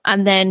local.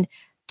 And then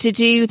to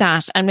do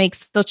that and make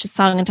such a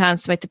song and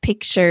dance about the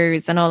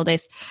pictures and all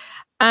this,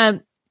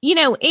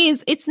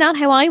 it's not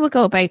how I would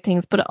go about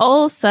things. But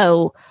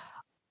also,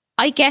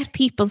 I get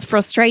people's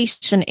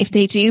frustration if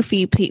they do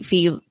feel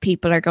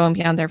people are going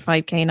beyond their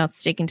 5K, not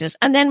sticking to it.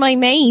 And then my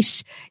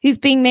mate, who's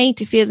being made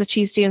to feel that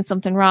she's doing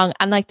something wrong,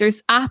 and like,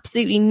 there's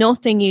absolutely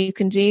nothing you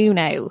can do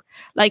now.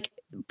 Like,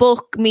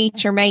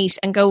 meet your mate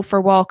and go for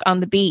a walk on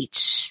the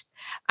beach.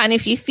 And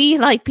if you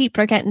feel like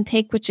people are getting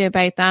thick with you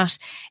about that,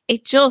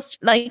 it just,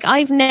 like,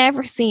 I've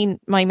never seen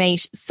my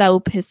mate so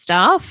pissed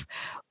off,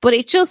 but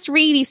it just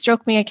really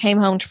struck me. I came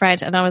home to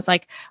Fred and I was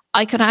like,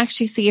 I could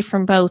actually see it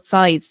from both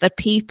sides, that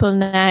people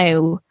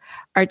now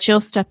are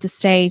just at the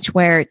stage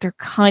where they're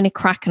kind of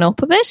cracking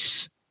up a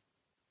bit.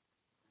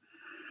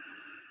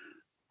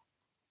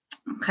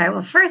 Okay,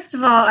 well, first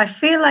of all, I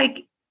feel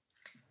like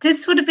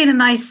this would have been a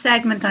nice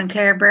segment on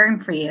Claire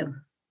Byrne for you.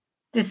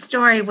 This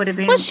story would have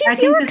been... Well, she's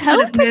your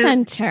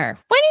co-presenter.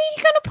 When are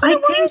you going to put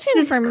a word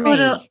in for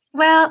me?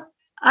 Well,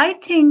 I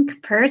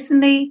think,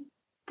 personally,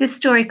 this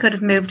story could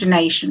have moved a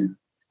nation.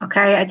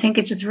 Okay? I think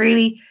it just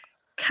really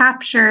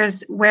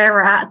captures where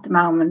we're at the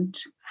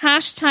moment.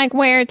 Hashtag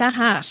wear the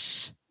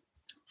hat.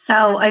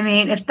 So, I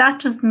mean, if that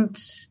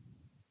doesn't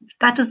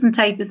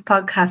take this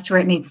podcast to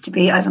where it needs to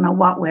be, I don't know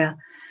what will.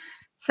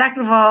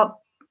 Second of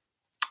all,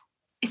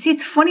 you see,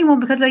 it's a funny one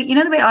because, like,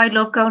 the way I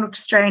love going up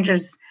to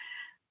strangers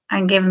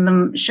and giving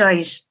them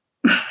shite.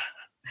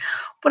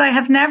 But I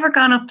have never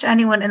gone up to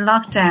anyone in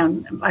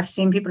lockdown. I've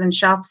seen people in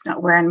shops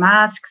not wearing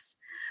masks.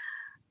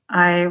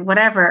 I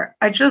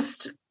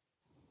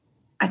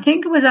I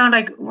think it was on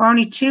like, we're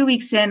only 2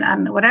 weeks in,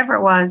 and whatever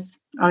it was,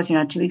 obviously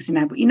not 2 weeks in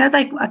now, but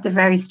like at the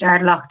very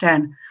start of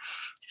lockdown,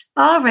 there's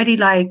already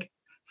like,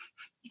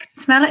 you could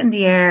smell it in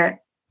the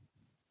air.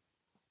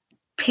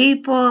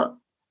 People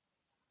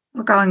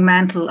were going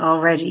mental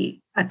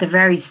already at the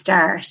very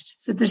start.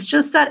 So there's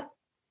just that,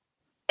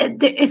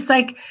 it's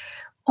like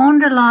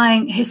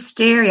underlying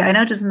hysteria. I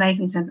know it doesn't make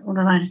any sense,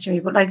 underlying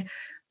hysteria, but like,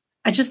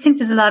 I just think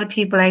there's a lot of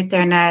people out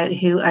there now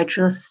who are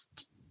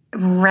just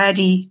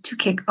ready to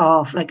kick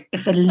off. Like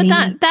if a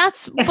leaf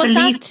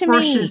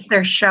brushes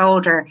their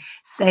shoulder,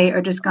 they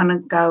are just gonna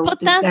go.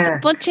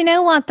 But you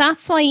know what?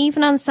 That's why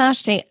even on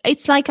Saturday,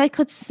 it's like I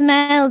could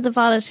smell the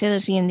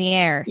volatility in the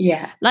air.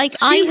 Yeah, like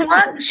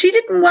she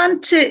didn't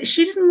want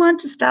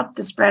to stop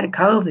the spread of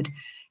COVID.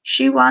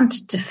 She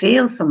wanted to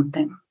feel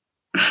something.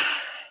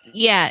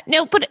 Yeah,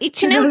 no, but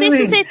this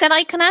is it that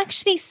I can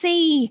actually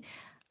see.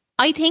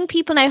 I think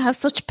people now have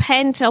such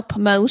pent up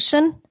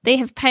emotion. They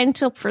have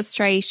pent up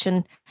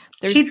frustration.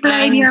 She'd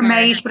blame your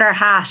mate with her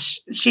hat.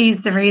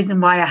 She's the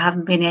reason why I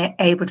haven't been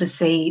able to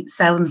see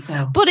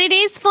so-and-so. But it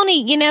is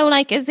funny,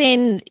 like as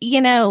in,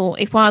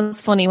 it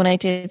was funny when I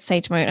did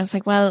say to my, I was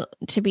like, well,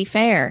 to be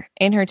fair,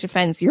 in her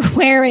defense, you're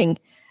wearing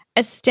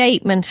a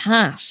statement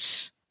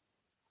hat.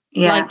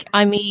 Yeah. Like,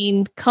 I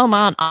mean, come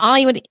on.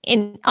 I would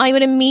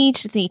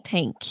immediately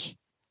think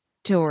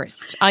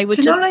tourist. I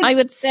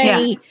would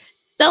say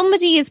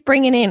somebody is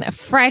bringing in a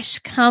fresh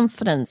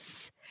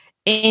confidence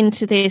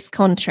into this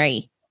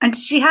country. And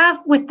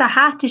with the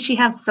hat, does she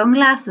have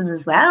sunglasses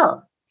as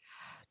well?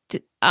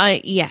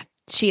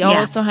 She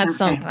also had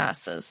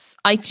sunglasses.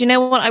 Do you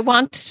know what? I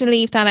wanted to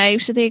leave that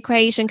out of the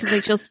equation because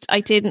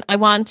I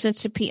wanted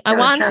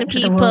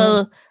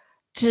people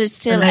to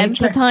still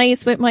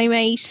empathise with my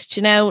mate. Do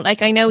you know,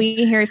 like I know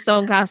you hear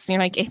sunglasses and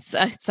you're like,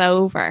 it's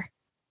over.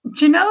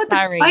 Do you know,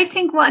 I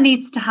think what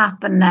needs to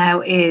happen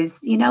now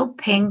is,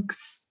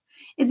 Pink's,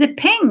 is it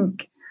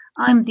Pink?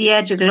 I'm the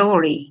edge of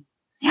glory.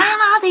 I'm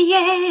on the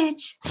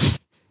edge.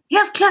 You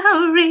have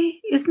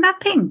glory. Isn't that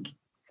Pink?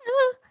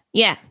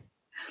 Yeah.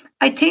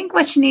 I think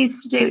what she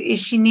needs to do is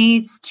she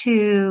needs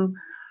to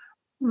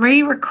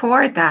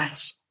re-record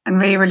that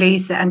and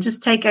re-release it and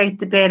just take out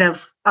the bit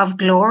of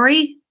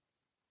glory.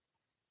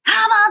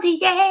 I'm on the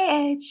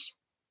edge.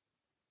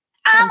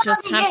 And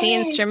just have the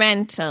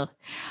instrumental.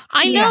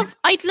 I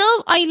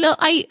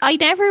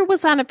never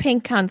was on a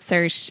Pink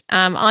concert.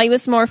 I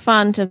was more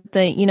fond of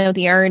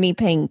the early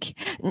Pink.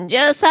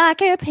 Just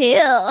like a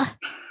pill.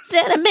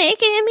 Instead of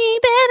making me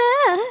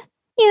better,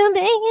 you're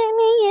making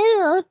me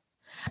ill.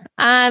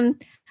 I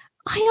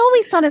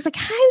always thought, I was like,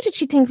 how did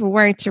she think of a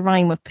word to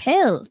rhyme with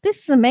pill? This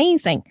is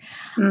amazing.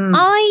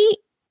 I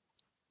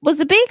was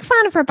a big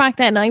fan of her back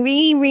then. I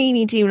really,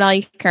 really do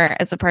like her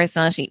as a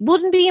personality.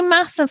 Wouldn't be a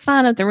massive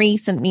fan of the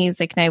recent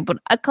music now, but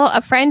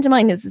a friend of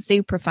mine is a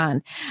super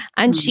fan.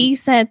 And she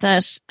said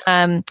that,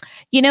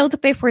 the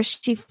bit where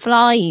she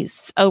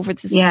flies over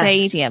the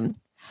stadium.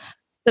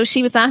 So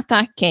she was at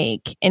that gig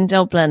in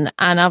Dublin,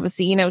 and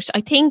obviously, I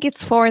think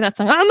it's for that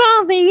song, I'm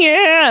on the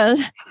edge.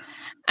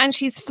 And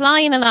she's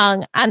flying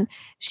along, and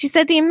she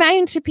said the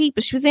amount of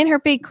people, she was in her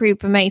big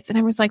group of mates, and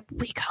I was like,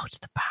 we go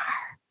to the bar.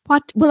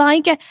 What will I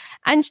get?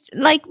 And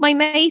like my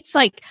mate's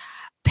like,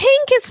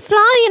 Pink is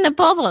flying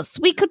above us.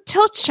 We could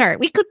touch her.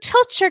 We could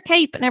touch her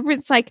cape. And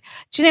everyone's like,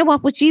 do you know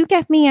what? Would you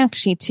get me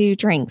actually 2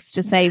 drinks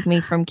to save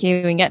me from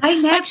queuing it? I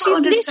never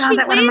understand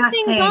that when I'm at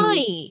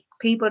things.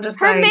 People just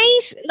her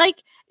mate,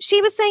 like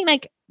she was saying,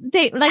 like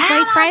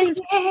my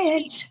friends,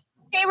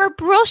 they were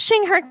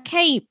brushing her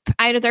cape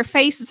out of their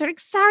faces. They're like,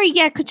 sorry,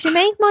 could you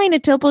make mine a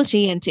double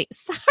G&T?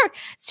 Sorry,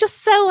 it's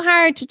just so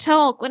hard to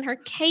talk when her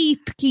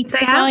cape keeps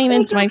flying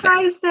into my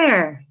face.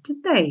 There,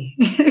 did they?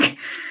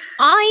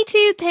 I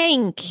do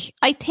think.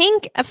 I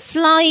think a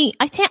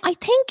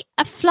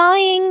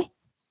flying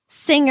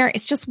singer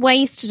is just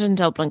wasted in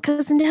Dublin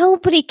because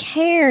nobody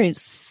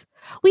cares.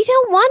 We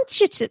don't want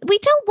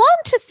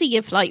to see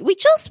you fly. We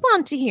just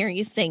want to hear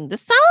you sing the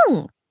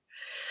song.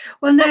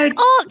 Well, now,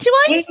 do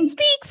I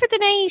speak for the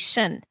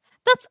nation?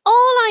 That's all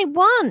I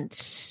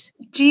want.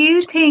 Do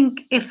you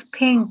think if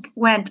Pink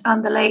went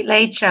on the Late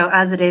Late Show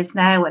as it is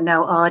now with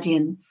no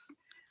audience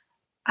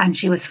and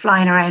she was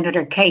flying around with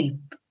her cape,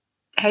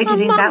 how do you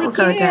think that would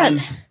go down?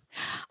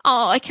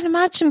 Oh, I can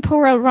imagine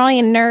poor old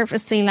Ryan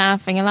nervously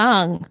laughing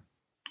along.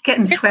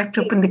 Getting swept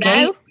up in the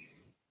cape.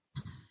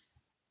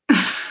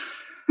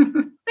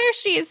 There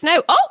she is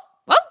now. Oh!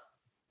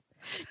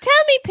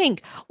 Tell me,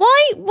 Pink,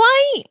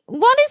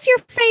 what is your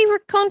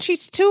favourite country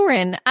to tour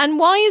in and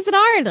why is it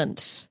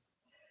Ireland?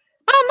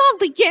 I'm on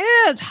the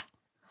edge.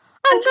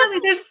 And tell me,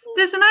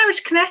 there's an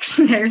Irish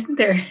connection there, isn't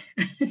there?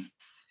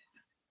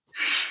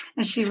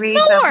 And she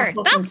reads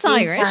that's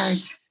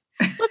Irish.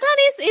 Well, that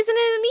isn't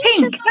it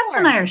Alicia? Pink, that's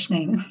an Irish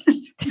name, isn't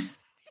it?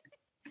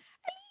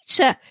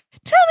 Alicia,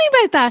 tell me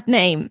about that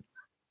name.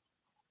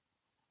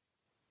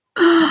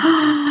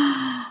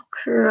 Oh,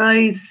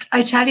 Christ.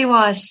 I tell you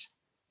what,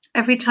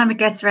 every time it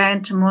gets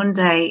around to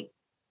Monday,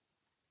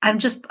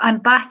 I'm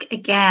back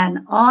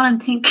again. All I'm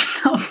thinking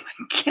of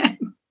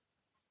again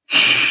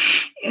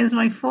is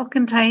my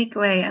fucking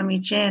takeaway and my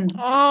gin.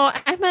 Oh,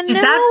 Emma, Did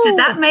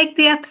that make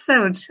the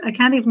episode? I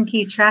can't even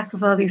keep track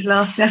of all these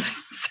lost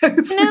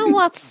episodes. You know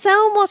what?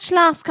 So much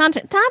lost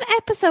content. That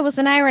episode was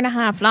an hour and a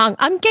half long.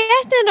 I'm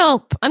getting it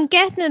up.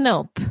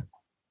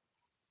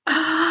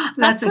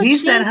 That's what he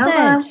said.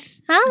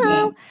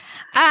 Hello.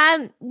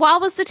 Yeah.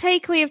 What was the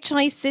takeaway of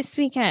choice this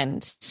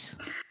weekend?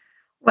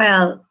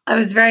 Well, I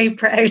was very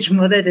proud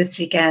mother this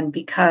weekend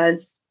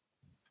because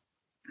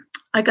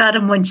I got a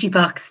munchie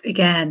box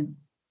again.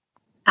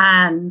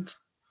 And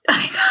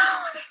I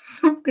know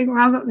there's something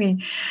wrong with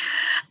me.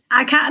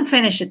 I can't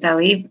finish it though.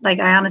 I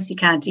honestly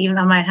can't. Even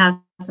I might have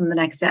some the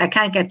next day. I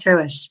can't get through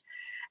it.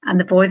 And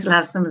the boys will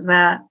have some as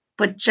well.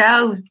 But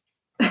Joe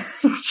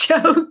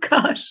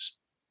got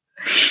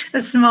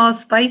a small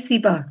spicy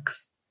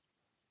box.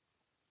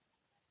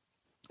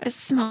 A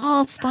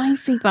small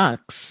spicy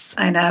box.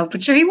 I know,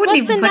 but sure, he wouldn't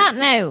What's even in that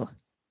now?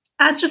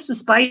 That's just a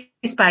spice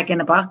bag in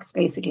a box,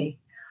 basically.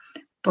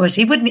 But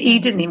he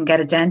didn't even get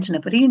a dent in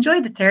it, but he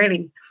enjoyed it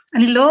thoroughly.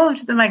 And he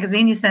loved the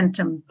magazine you sent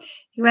him.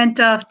 He went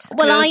off to school.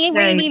 Well, I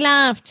really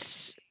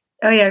laughed.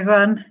 Oh yeah, go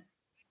on.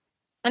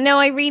 No,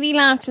 I really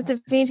laughed at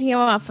the video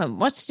of him.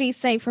 What did he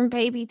say from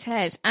Baby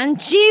Ted? And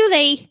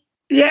Julie.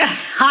 Yeah,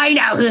 I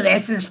know who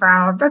this is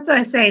from. That's what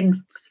I was saying.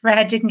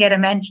 Fred didn't get a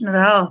mention at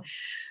all.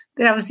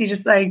 They obviously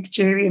just like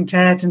Julie and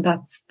Ted, and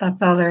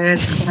that's all there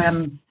is.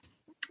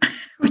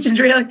 Which is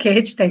a real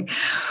Cage thing.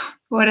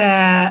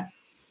 But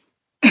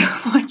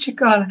what you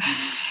call it?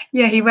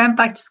 Yeah, he went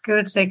back to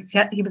school today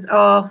because he was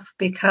off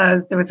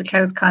because there was a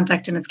close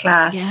contact in his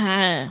class.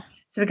 Yeah.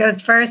 So we got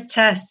his first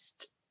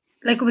test.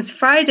 Like it was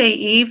Friday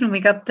evening,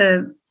 we got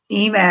the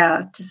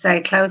email to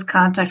say close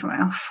contact. We're like,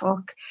 oh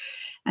fuck!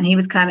 And he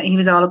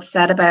was all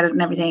upset about it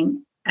and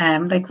everything.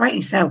 Like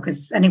rightly so,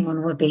 because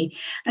anyone would be.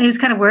 And he was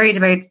kind of worried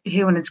about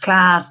who in his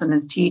class and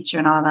his teacher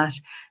and all that.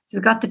 So we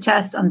got the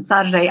test on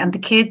Saturday, and the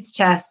kids'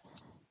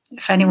 test.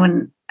 If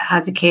anyone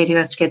has a kid who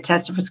has to get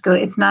tested for school,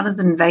 it's not as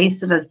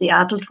invasive as the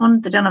adult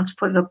one. They don't have to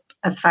put it up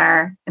as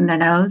far in their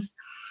nose.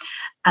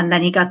 And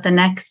then he got the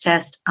next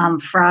test on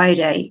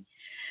Friday.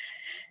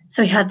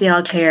 So he had the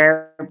all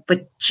clear.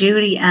 But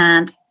Judy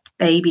and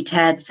Baby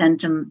Ted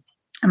sent him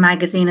a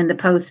magazine in the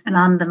post. And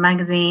on the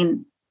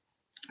magazine,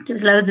 there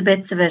was loads of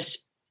bits of it.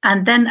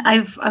 And then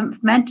I'm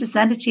meant to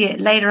send it to you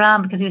later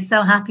on because he was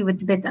so happy with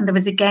the bits. And there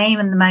was a game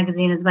in the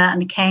magazine as well.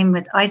 And it came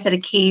with, I said a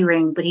key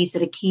ring, but he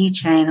said a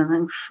keychain. I was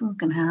like,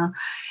 fucking hell.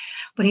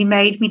 But he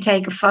made me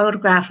take a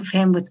photograph of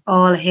him with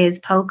all his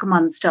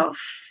Pokemon stuff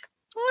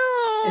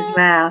as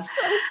well.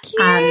 So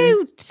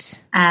cute.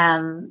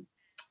 And,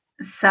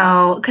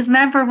 so, because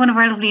remember one of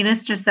our lovely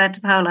listeners said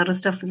to Paul a lot of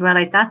stuff as well,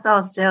 like that's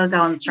all still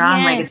going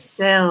strong. Yes. Like it's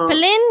still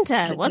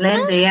Belinda,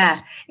 wasn't it? Yeah.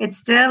 It's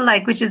still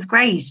like, which is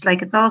great.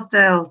 Like it's all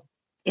still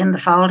in the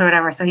folder or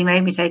whatever. So he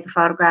made me take a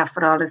photograph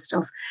with all this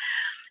stuff.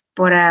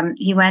 But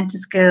he went to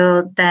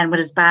school then with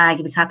his bag.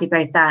 He was happy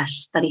about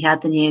that he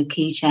had the new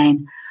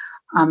keychain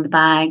on the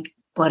bag.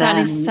 But that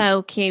is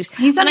so cute.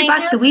 He's only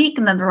back the week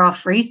and then they're off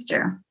for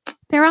Easter.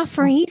 They're off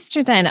for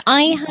Easter then.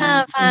 I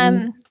have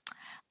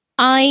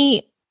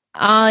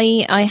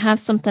I have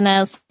something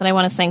else that I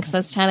want to sing because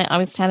I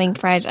was telling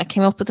Fred I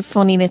came up with a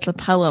funny little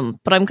poem,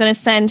 but I'm going to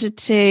send it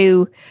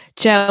to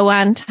Joe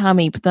and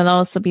Tommy. But there'll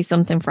also be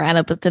something for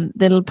Ella. But the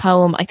little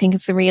poem, I think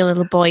it's a real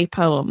little boy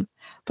poem.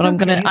 But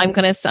okay. I'm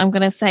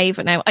gonna save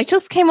it now. I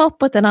just came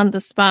up with it on the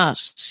spot.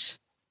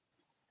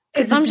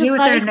 Is it to do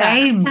with their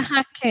names? It's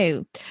a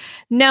haiku.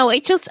 No,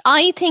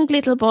 I think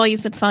little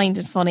boys would find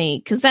it funny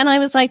because then I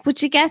was like, would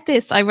you get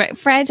this?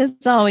 Fred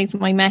is always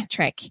my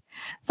metric.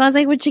 So I was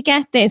like, would you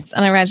get this?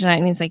 And I read it out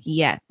and he's like,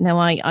 yeah, no,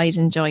 I'd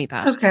enjoy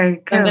that. Okay,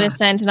 cool. So I'm going to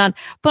send it on.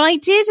 But I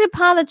did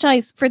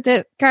apologise for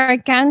the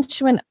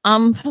gargantuan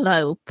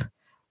envelope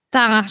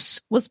that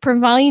was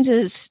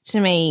provided to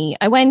me.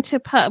 I went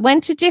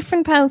to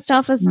different post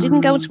office,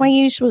 didn't go to my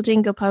usual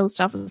Dingle post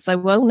office. I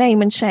won't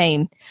name and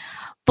shame.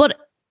 But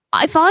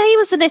if I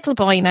was a little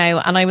boy now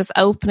and I was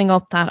opening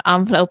up that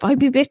envelope, I'd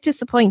be a bit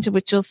disappointed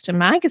with just a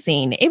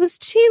magazine. It was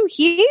too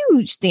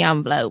huge, the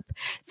envelope.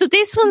 So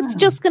this one's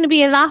just going to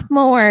be a lot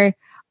more,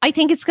 I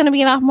think it's going to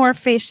be a lot more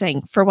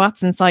fitting for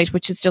what's inside,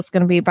 which is just going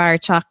to be a bar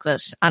of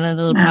chocolate and a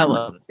little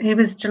poem. He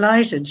was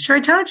delighted. Sure, I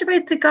told you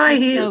about the guy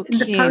who in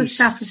the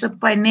post office up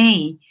by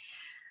me.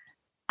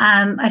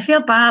 And I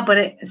feel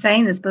bad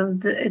saying this, but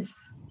it's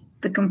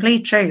the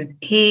complete truth.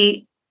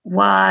 He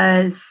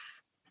was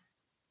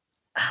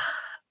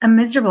a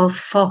miserable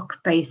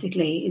fuck,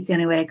 basically, is the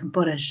only way I can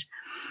put it.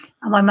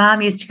 And my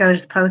mom used to go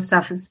to the post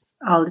office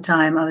all the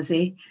time,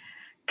 obviously,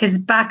 because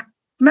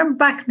remember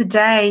back in the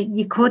day,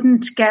 you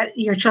couldn't get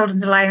your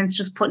children's allowance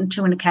just put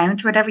into an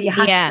account or whatever. You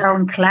had to go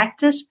and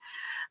collect it.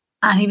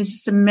 And he was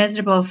just a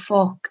miserable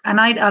fuck.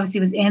 And I obviously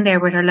was in there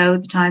with her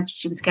loads of times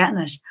she was getting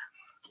it.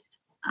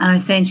 And I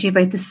was saying to you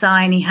about the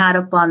sign he had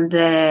up on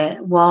the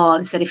wall.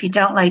 He said, if you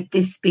don't like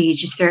this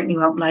speed, you certainly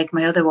won't like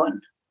my other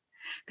one.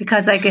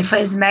 Because like if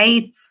his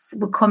mates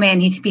would come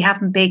in, he'd be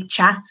having big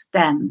chats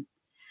with them.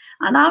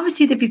 And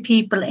obviously there'd be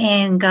people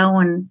in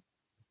going,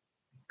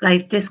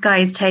 like, this guy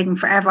is taking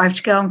forever. I have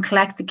to go and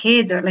collect the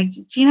kids, or like,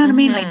 do you know what I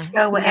mean? Like, to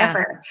go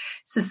whatever. Yeah.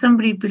 So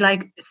somebody would be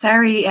like,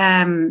 sorry,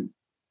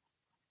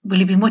 will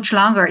you be much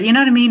longer? You know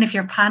what I mean? If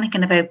you're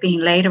panicking about being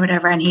late or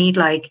whatever, and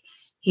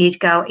he'd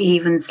go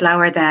even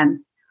slower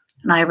then.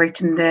 And I worked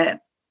in the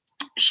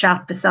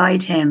shop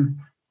beside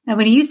him. Now,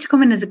 when he used to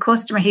come in as a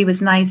customer, he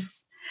was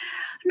nice.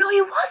 No,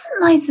 he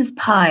wasn't nice as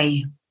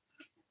pie.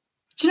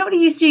 Do you know what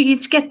he used to do? He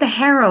used to get the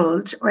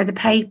Herald or the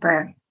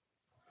paper.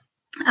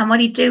 And what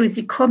he'd do is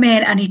he'd come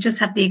in and he'd just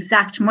have the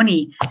exact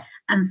money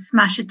and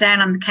smash it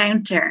down on the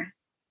counter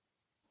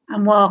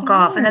and walk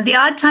off. And at the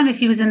odd time, if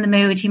he was in the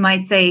mood, he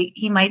might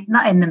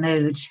not in the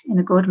mood, in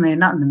a good mood,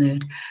 not in the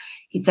mood.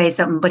 He'd say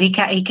something, but he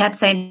kept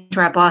saying to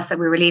our boss that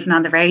we were leaving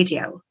on the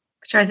radio.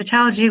 Which, as I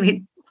told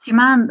you, the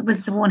man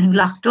was the one who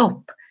locked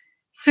up.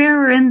 So we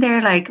were in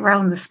there like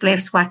rolling the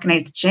spliffs, whacking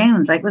out the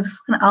tunes. Like, it was a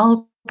fucking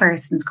old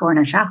person's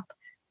corner shop.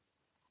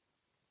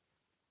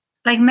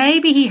 Like,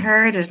 maybe he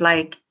heard it,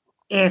 like,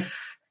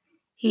 if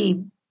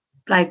he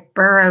like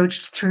burrowed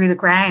through the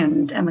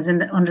ground and was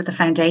under the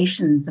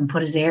foundations and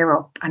put his ear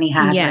up, and he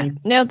had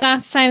no,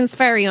 that sounds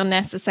very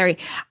unnecessary.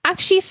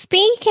 Actually,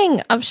 speaking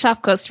of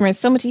shop customers,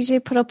 somebody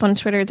did put up on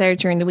Twitter there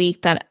during the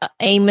week that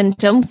Eamon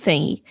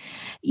Dunphy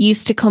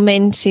used to come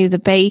into the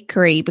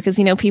bakery, because,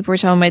 you know, people were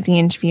talking about the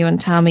interview on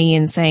Tommy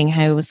and saying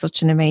how it was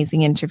such an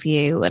amazing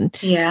interview and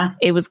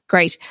it was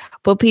great.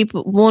 But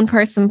one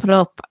person put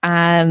up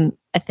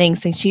a thing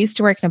saying she used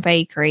to work in a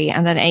bakery,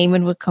 and that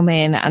Eamon would come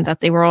in and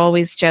that they were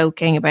always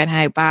joking about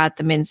how bad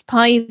the mince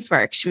pies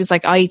were. She was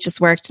like, I just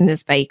worked in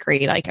this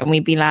bakery, like, and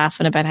we'd be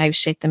laughing about how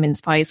shit the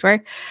mince pies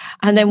were.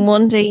 And then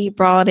one day he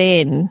brought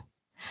in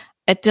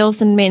a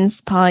dozen mince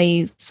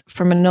pies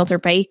from another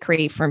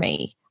bakery for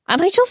me.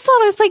 And I just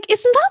thought, I was like,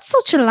 isn't that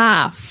such a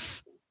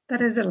laugh? That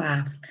is a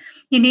laugh.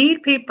 You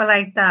need people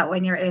like that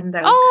when you're in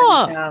those kind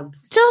of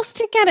jobs. Just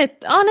to get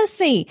it,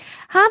 honestly,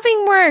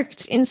 having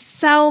worked in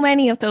so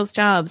many of those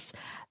jobs,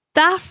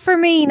 that for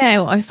me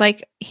now, I was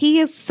like, he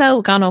has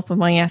so gone up in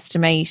my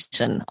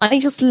estimation. I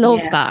just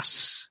love that.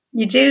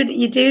 You do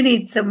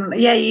need some,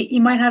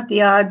 you might have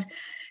the odd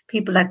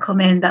people that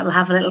come in that'll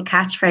have a little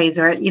catchphrase,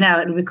 or, you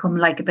know, it'll become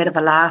like a bit of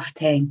a laugh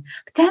thing.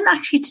 But then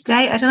actually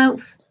today, I don't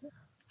know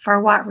for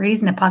what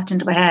reason it popped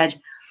into my head.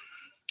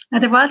 Now,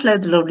 there was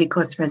loads of lovely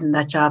customers in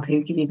that job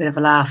who give you a bit of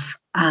a laugh.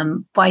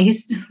 But I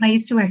used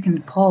to work in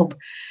the pub.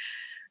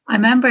 I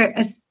remember,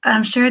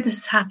 I'm sure this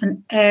has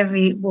happened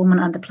every woman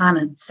on the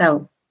planet.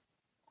 So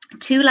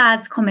 2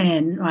 lads come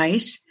in,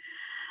 right,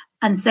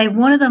 and say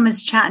one of them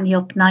is chatting you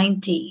up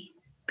 90,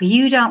 but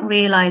you don't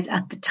realise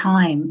at the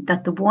time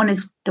that the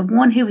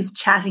one who is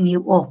chatting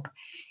you up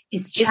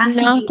is chatting. It's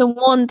not the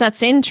one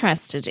that's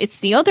interested. It's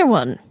the other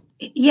one.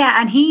 Yeah,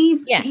 and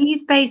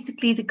he's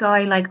basically the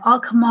guy like, oh,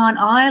 come on,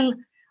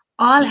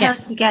 I'll help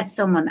you get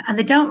someone. And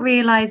they don't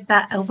realise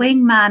that a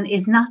wingman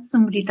is not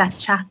somebody that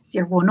chats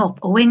your one up.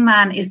 A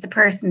wingman is the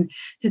person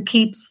who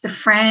keeps the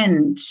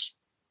friend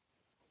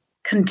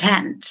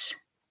content.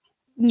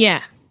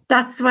 Yeah.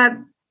 That's what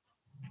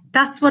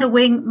a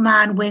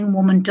wingman,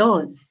 wingwoman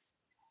does.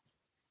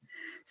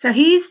 So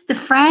the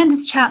friend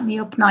is chatting me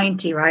up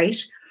 90, right?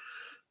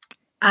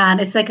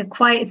 And it's like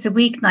it's a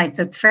weeknight,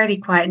 so it's fairly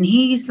quiet. And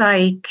he's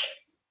like,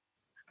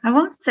 I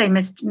won't say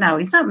he's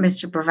not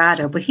Mr.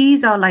 Bravado, but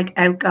he's all like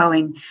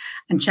outgoing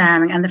and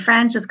charming. And the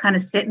friend's just kind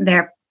of sitting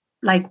there,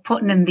 like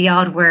putting in the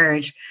odd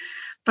word.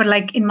 But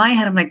like in my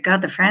head, I'm like,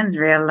 God, the friend's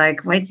real.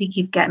 Like, why does he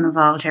keep getting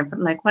involved here? But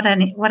like,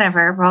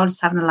 whatever, we're all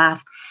just having a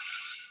laugh.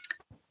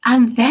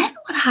 And then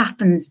what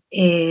happens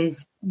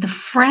is the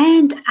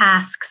friend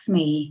asks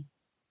me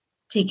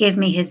to give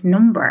me his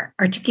number,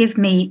 or to give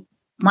me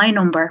my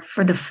number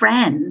for the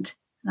friend.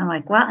 And I'm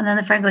like, what? And then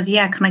the friend goes,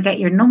 yeah, can I get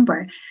your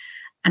number?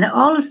 And it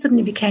all of a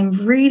sudden became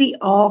really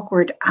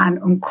awkward and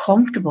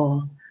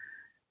uncomfortable,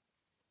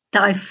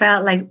 that I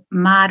felt like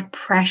mad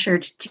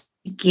pressured to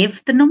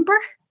give the number.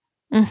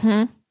 Mm-hmm.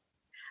 And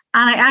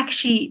I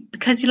actually,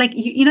 because you're like,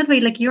 you know the way,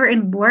 like you're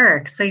in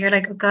work, so you're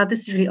like, oh God,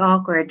 this is really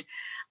awkward.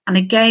 And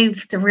I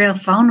gave the real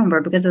phone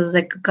number, because I was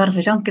like, God, if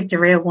I don't give the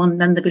real one,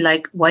 then they'll be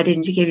like, why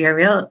didn't you give your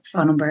real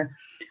phone number?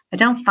 I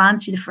don't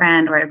fancy the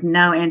friend, or I have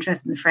no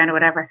interest in the friend, or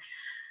whatever.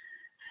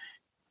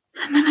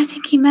 And then I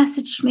think he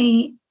messaged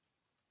me.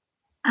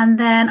 And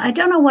then I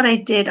don't know what I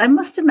did. I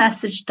must have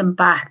messaged him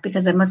back,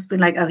 because I must be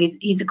like, oh,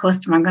 he's a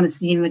customer. I'm going to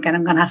see him again.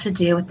 I'm going to have to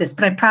deal with this.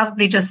 But I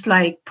probably just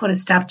like put a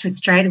stop to it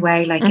straight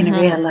away, like in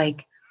a real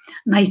like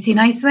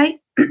nice way.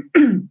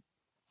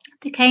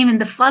 They came in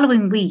the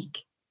following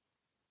week,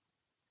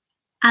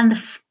 and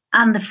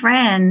the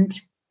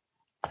friend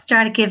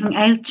started giving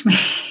out to me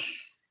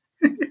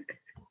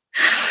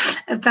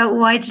about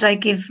why did I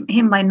give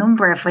him my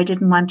number if I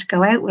didn't want to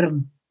go out with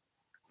him.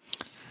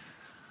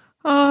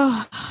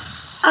 Oh.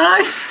 And I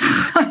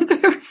was like,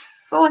 it was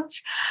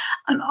such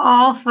an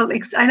awful.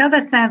 I know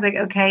that sounds like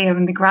okay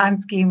in the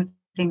grand scheme of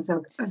things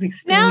of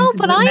experiences. No,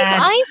 but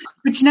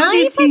but you know,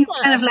 these things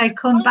kind of like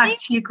come back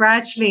to you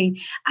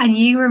gradually, and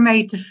you were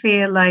made to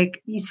feel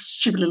like you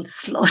stupid little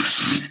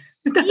slut.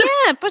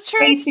 Yeah, but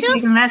sure, it's basically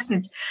just the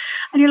message.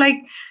 And you're like,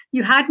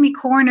 you had me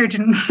cornered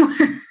and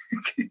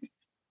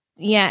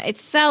yeah,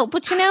 it's so.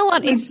 But you know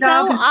what? my It's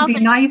job so is to be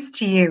obvious. nice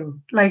to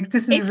you. Like,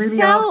 this is a It's really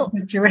so awful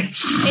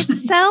situation.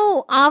 it's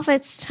so of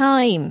its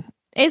time,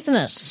 isn't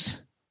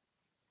it?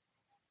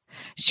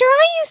 Sure,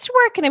 I used to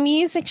work in a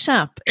music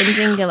shop in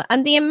Dingle,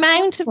 and the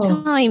amount of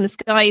times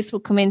guys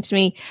would come into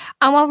me,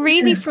 and what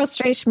really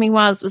frustrated me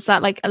was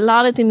that like a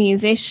lot of the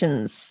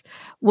musicians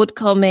would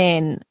come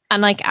in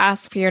and like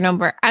ask for your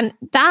number, and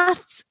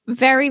that's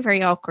very,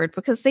 very awkward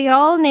because they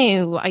all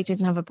knew I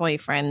didn't have a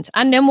boyfriend,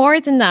 and no more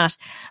than that.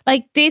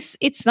 Like this,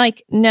 it's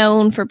like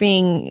known for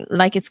being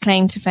like its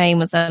claim to fame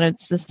was that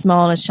it's the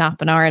smallest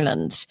shop in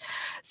Ireland,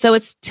 so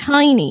it's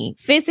tiny,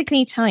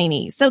 physically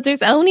tiny. So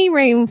there's only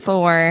room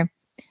for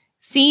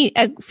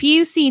a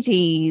few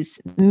CDs,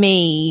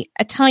 me,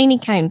 a tiny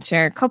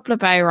counter, a couple of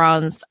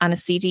Byrons, and a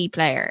CD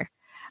player.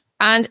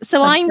 And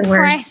so I'm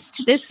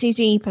pressed this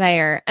CD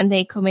player, and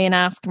they come in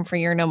asking for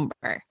your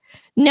number,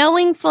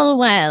 knowing full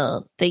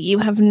well that you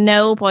have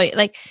no boy.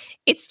 Like,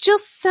 it's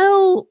just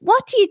so,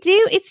 what do you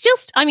do? It's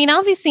just, I mean,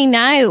 obviously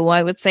now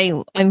I would say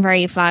I'm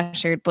very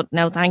flattered, but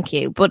no, thank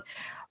you. But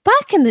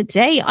back in the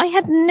day, I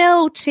had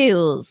no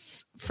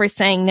tools for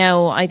saying,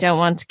 no, I don't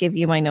want to give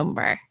you my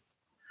number.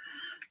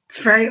 It's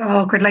very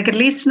awkward. Like, at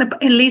least in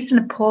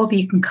a pub,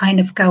 you can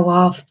kind of go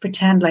off,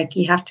 pretend like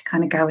you have to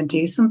kind of go and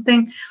do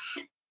something.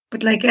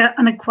 But like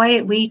on a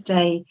quiet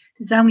weekday,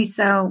 there's only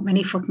so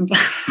many fucking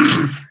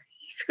glasses.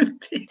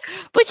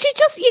 But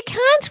you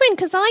can't win,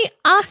 because I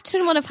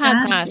often would have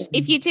had that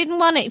if you didn't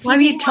want it. Why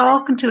were you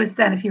talking to us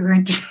then if you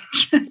weren't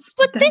interested?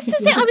 But this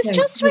is it. I was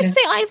just about to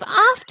say, I've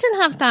often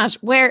have that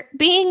where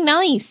being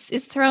nice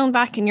is thrown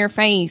back in your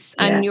face,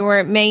 and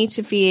you're made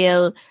to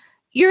feel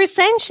you're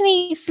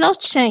essentially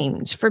slut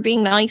shamed for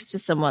being nice to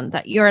someone,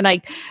 that you're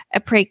like a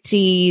prick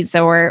tease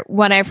or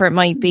whatever it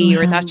might be,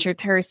 or that you're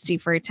thirsty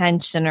for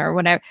attention or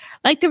whatever.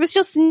 Like, there was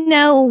just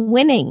no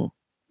winning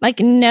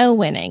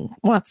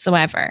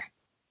whatsoever.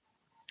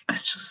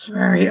 It's just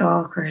very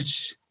awkward.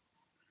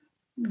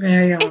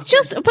 Very awkward. It's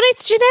just, but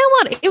it's, you know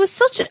what? It was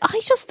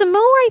the more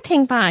I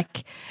think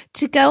back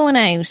to going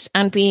out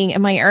and being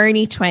in my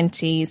early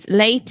 20s,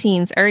 late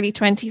teens, early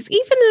 20s,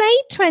 even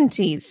late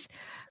 20s,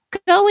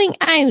 going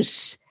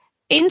out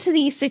into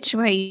these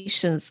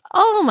situations.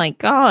 Oh my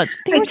God.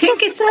 They were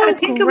just so I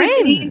think grim. It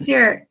was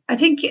easier. I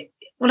think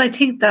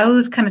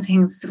those kind of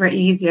things were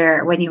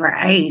easier when you were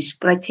 8,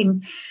 but I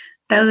think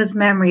those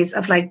memories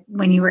of like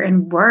when you were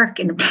in work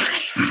in a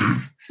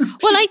place.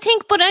 Well, I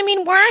think, but I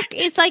mean, work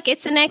is like,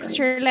 it's an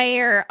extra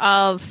layer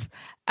of,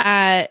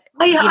 I'm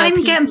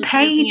getting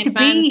paid to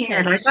be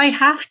here. Like, I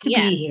have to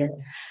be here.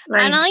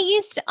 Like, and I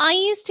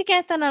used to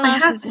get that a lot. I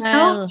have as to well.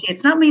 talk to you.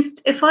 It's not me.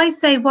 If I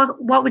say what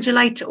would you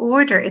like to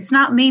order, it's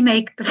not me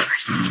make the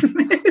first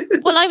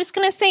move. Well, I was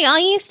going to say I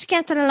used to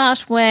get that a lot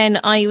when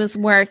I was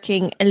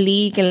working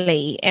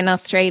illegally in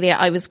Australia.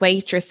 I was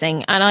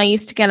waitressing, and I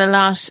used to get a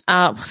lot.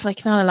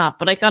 Like, not a lot,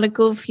 but I got a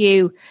good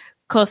few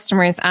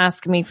customers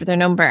asking me for their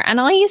number,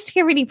 and I used to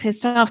get really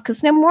pissed off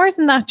because no more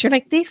than that, you're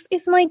like, this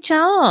is my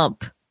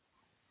job.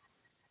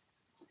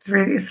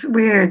 It's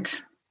weird.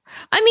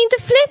 I mean,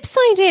 the flip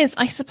side is,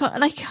 I suppose,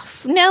 like,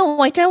 no,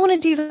 I don't want to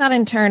do that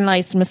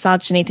internalized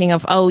misogyny thing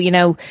of,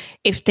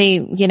 if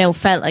they,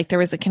 felt like there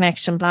was a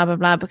connection, blah, blah,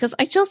 blah, because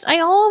I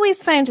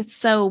always found it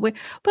so weird.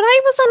 But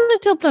I was on a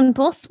Dublin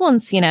bus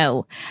once, and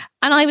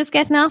I was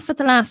getting off at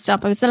the last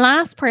stop. I was the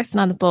last person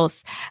on the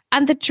bus,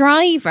 and the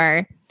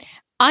driver,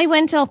 I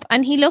went up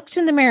and he looked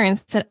in the mirror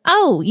and said,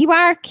 "Oh, you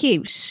are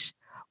cute.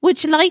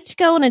 Would you like to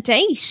go on a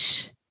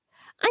date?"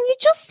 And you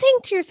just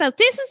think to yourself,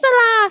 this is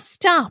the last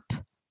stop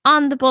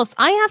on the bus.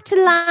 I have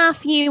to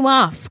laugh you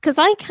off because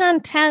I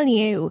can't tell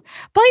you.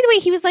 By the way,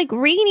 he was like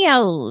really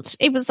old.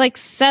 It was like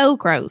so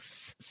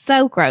gross,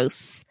 so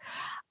gross.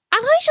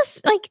 And I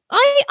just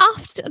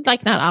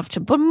not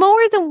often, but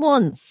more than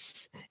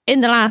once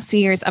in the last few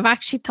years, I've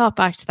actually thought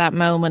back to that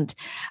moment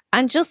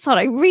and just thought,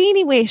 I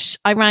really wish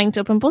I rang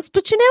Dublin Bus.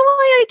 But you know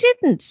why I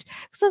didn't?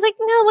 Because I was like,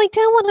 no, I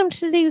don't want him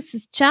to lose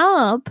his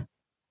job.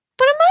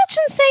 But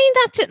imagine saying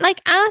that to,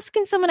 like,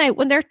 asking someone out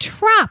when they're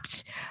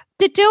trapped.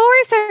 The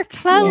doors are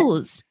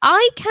closed. Yeah.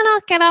 I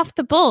cannot get off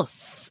the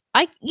bus.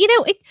 But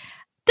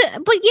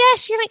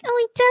yes, you're like, oh,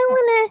 I don't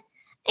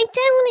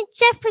want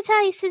to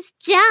jeopardize his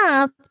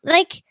job.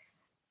 Like,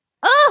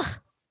 ugh.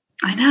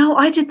 I know.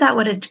 I did that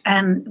with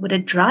a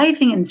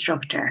driving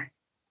instructor.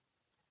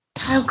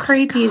 How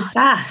creepy is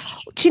that?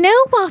 Do you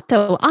know what,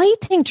 though? I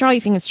think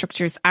driving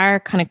instructors are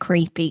kind of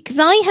creepy because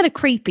I had a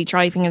creepy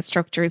driving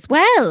instructor as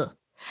well.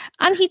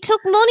 And he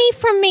took money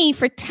from me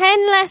for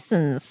 10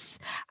 lessons.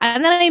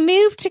 And then I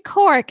moved to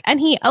Cork and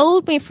he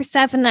owed me for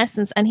 7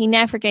 lessons and he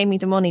never gave me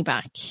the money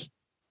back.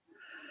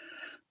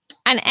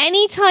 And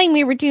any time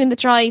we were doing the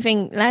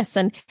driving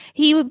lesson,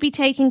 he would be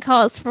taking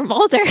calls from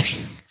other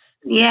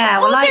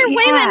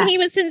women he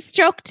was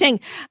instructing.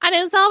 And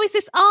it was always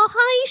this, "Oh,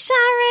 hi,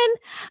 Sharon."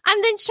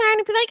 And then Sharon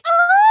would be like, "Oh,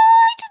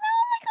 I don't know,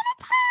 am I going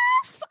to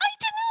pass? I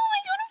don't know, am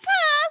I going to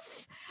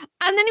pass?"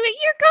 And then he'd be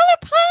like, "You're going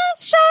to pass,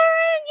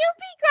 Sharon. You'll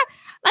be great."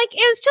 Like,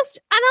 it was just,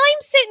 and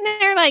I'm sitting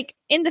there like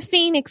in the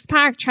Phoenix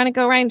Park trying to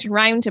go around to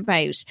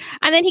roundabout.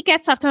 And then he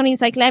gets off the phone and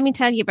he's like, let me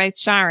tell you about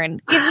Sharon.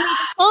 Give me the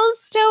full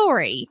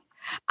story.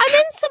 And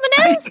then someone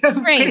else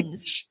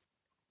rings.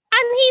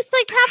 And he's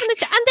like having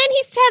and then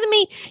he's telling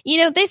me, you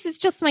know, this is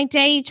just my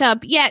day job.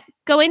 Yeah,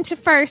 go into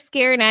first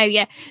gear now.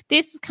 Yeah,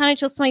 this is kind of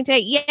just my day.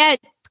 Yeah,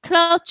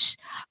 clutch.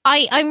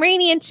 I'm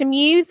really into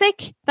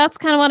music. That's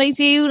kind of what I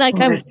do. Like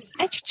but I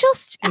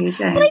think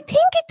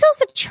it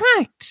does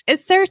attract a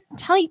certain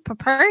type of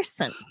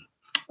person.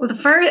 Well,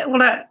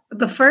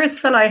 the first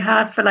fella I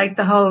had for like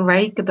the whole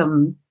rake of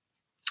them,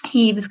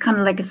 he was kind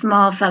of like a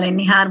small fella, and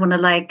he had one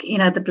of like, you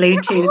know, the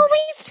Bluetooth.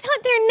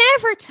 They're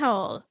never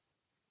tall.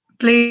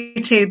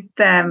 Bluetooth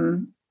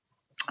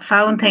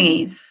phone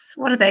thingies.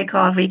 What are they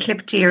called? Where you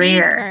clip to your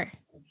ear.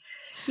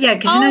 Yeah,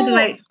 because you know the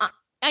way.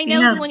 I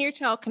know the one you're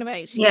talking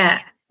about.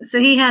 Yeah. So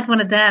he had one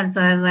of them.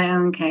 So I was like,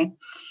 okay,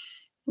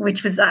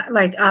 which was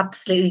like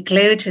absolutely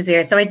glued to his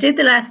ear. So I did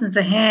the lessons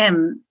with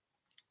him,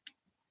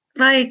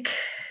 like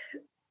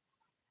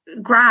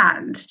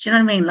grand. Do you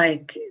know what I mean?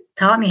 Like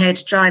taught me how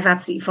to drive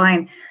absolutely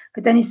fine.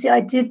 But then you see,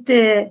 I did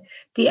the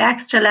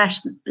extra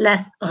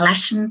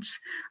lessons.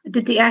 I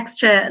did the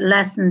extra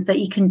lessons that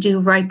you can do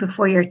right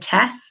before your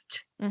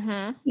test.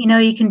 Mm-hmm. You know,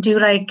 you can do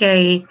like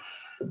a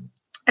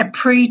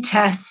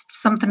pre-test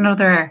something or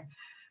other,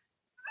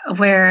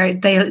 where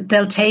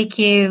they'll take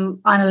you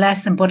on a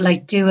lesson, but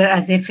like do it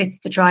as if it's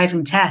the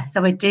driving test.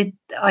 So I think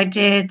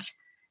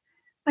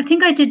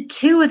I did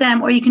 2 of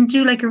them, or you can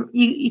do like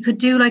you could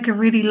do like a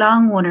really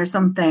long one or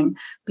something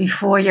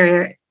before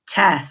your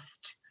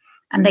test.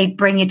 And they'd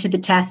bring you to the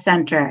test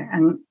centre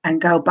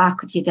and go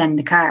back with you then in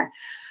the car.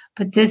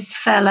 But this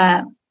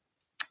fella,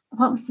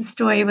 what was the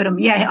story with him?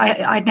 Yeah,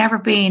 I'd never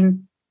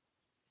been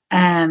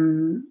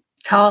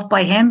taught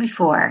by him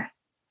before.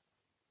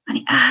 And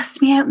he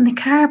asked me out in the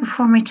car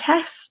before my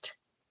test.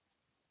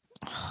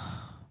 Do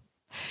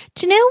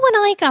you know when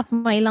I got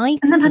my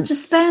license? And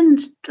then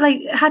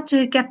had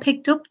to get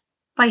picked up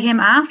by him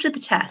after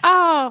the test.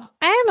 Oh,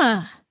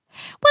 Emma.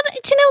 Well,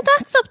 do you know,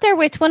 that's up there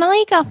with when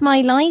I got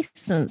my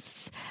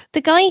license. The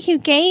guy who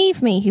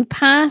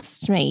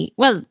passed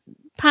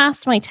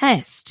my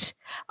test.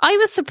 I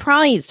was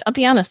surprised. I'll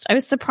be honest. I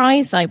was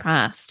surprised I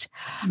passed.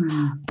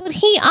 But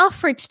he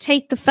offered to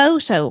take the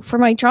photo for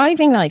my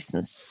driving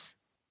license.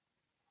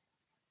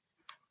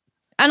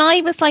 And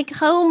I was like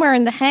Homer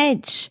in the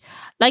hedge,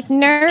 like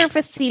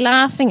nervously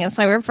laughing as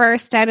I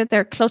reversed out of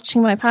there,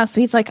 clutching my pass.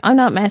 So he's like, I'm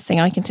not messing.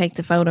 I can take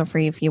the photo for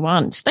you if you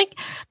want. Like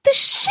the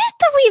shit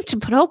that we have to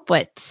put up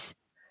with.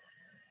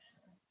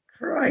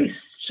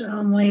 Christ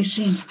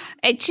almighty.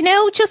 Do you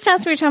know, just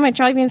as we were talking about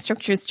driving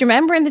instructors, do you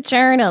remember in the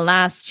Journal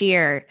last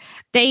year,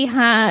 they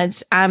had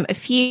a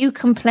few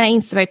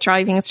complaints about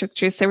driving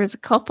instructors. There was a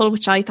couple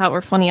which I thought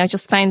were funny. I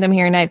just found them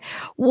here now.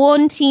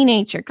 One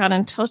teenager got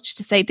in touch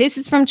to say, this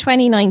is from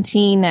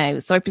 2019 now,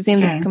 so I presume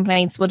the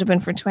complaints would have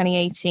been from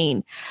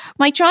 2018.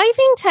 My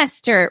driving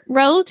tester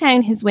rolled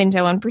down his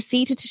window and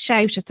proceeded to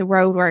shout at the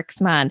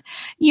roadworks man,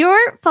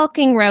 your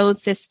fucking road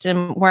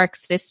system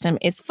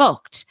is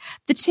fucked.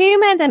 The 2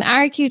 men then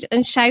argued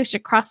and shouted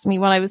across me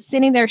while I was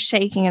sitting there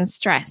shaking and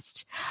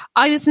stressed.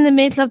 I was in the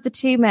middle of the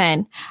 2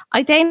 men.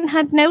 I then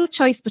had no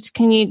choice but to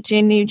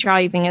continue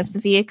driving as the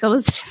vehicle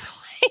was in the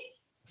way.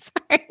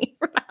 Sorry,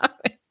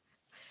 Robin.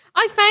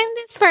 I found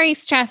this very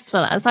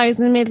stressful as I was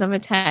in the middle of a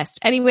test.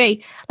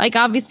 Anyway, like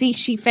obviously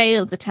she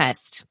failed the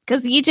test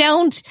because you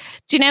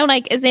know,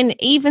 like as in,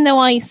 even though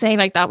I say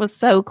like that was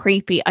so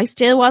creepy, I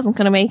still wasn't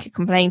going to make a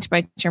complaint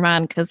about your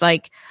man because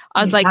like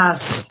I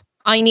was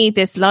I need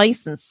this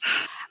license.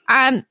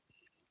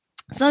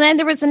 So then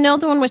there was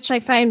another one which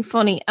I found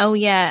funny. Oh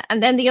yeah,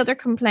 and then the other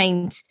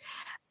complaint.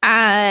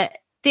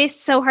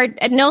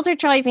 Another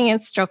driving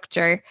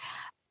instructor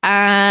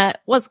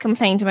was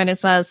complained about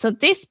as well. So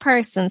this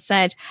person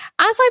said,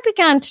 as I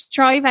began to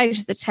drive out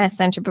of the test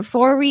centre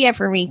before we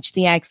ever reached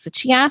the exit,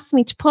 she asked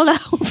me to pull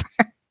over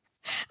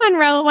and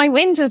roll my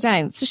window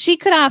down so she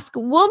could ask a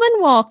woman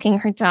walking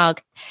her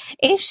dog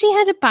if she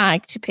had a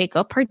bag to pick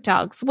up her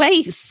dog's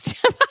waste.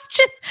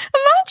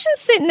 Imagine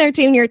sitting there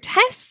doing your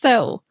test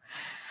though.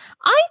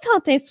 I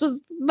thought this was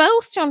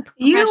most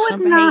unprofessional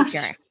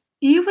behaviour.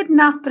 You would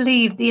not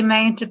believe the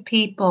amount of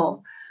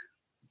people,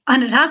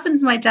 and it happens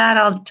to my dad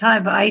all the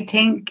time, but I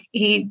think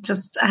he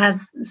just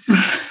has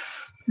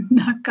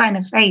that kind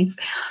of face,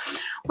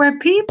 where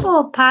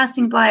people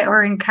passing by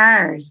or in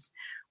cars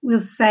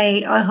will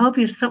say, I hope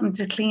you have something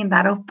to clean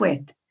that up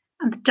with.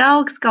 And the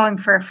dog's going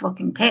for a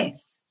fucking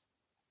piss.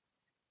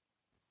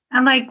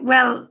 I'm like,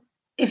 well,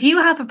 if you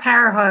have a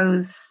power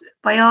hose,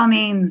 by all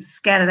means,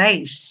 get it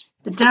out.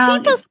 The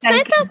dog. People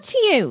said that to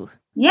you.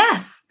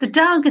 Yes, the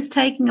dog is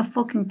taking a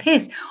fucking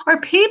piss. Or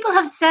people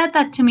have said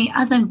that to me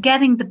as I'm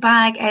getting the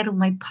bag out of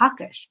my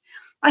pocket.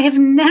 I have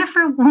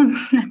never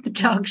once let the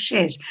dog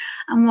shit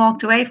and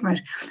walked away from it.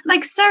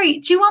 Like, sorry,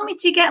 do you want me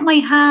to get my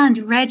hand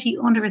ready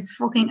under its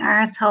fucking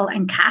arsehole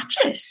and catch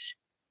it?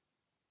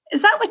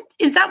 Is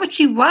that what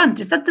you want?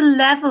 Is that the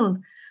level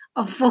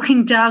of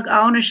fucking dog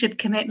ownership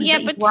commitment. Yeah,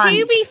 but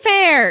to be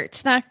fair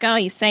to that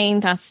guy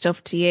saying that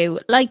stuff to you,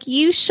 like,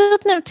 you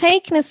shouldn't have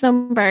taken his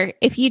number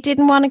if you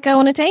didn't want to go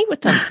on a date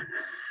with him.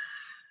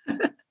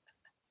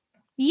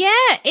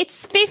 Yeah,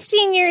 it's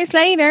 15 years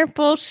later,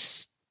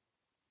 but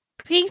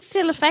he's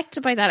still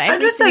affected by that. I'm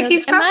just like,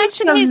 he's probably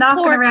still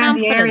knocking around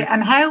the area,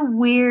 and how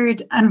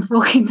weird and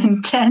fucking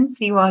intense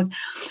he was.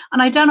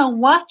 And I don't know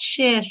what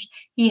shit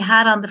he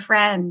had on the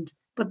friend,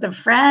 but the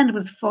friend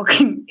was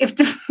fucking, if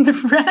the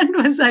friend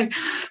was like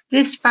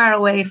this far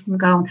away from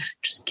going,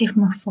 just give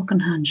him a fucking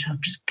hand job.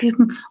 Just give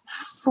him a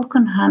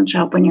fucking hand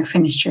job when you're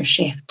finished your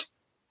shift.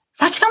 Is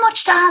that too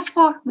much to ask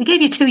for? We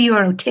gave you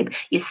 €2 tip,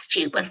 you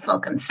stupid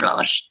fucking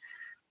slut.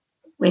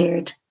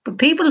 Weird. But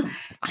people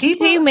I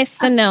do miss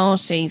the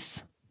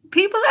naughties.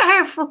 People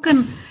are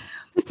fucking...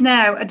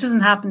 Now, it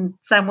doesn't happen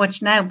so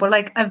much now, but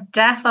like, I've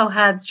defo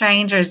had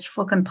strangers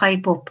fucking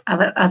pipe up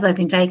as I've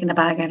been taking a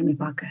bag out of my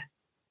pocket.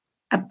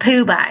 A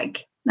poo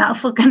bag. Not a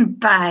fucking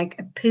bag,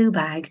 a poo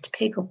bag to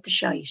pick up the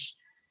shite.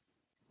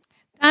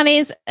 That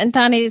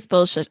is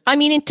bullshit. I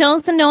mean, it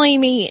does annoy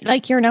me.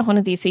 Like, you're not one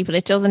of these people.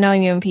 It does annoy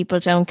me when people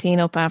don't clean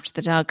up after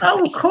the dog.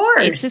 Oh, of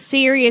course. It's a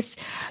serious...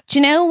 Do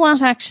you know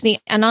what, actually?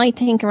 And I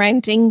think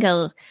around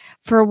Dingle,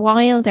 for a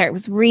while there, it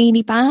was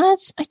really bad.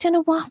 I don't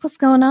know what was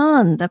going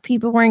on, that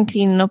people weren't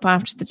cleaning up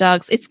after the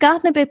dogs. It's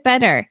gotten a bit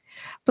better,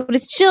 but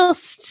it's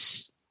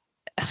just...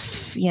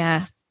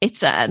 Yeah,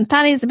 it's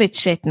that is a bit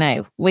shit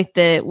now. I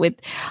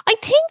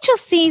think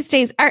just these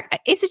days,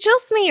 is it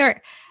just me, or...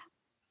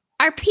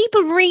 Are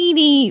people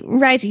really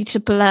ready to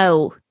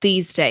blow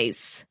these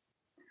days?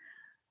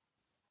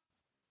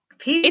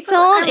 It's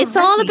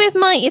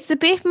a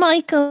bit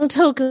Michael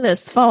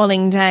Douglas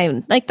falling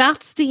down. Like,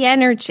 that's the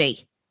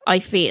energy I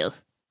feel.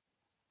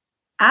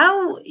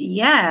 Oh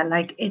yeah,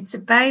 like it's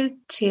about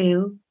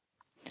to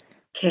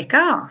kick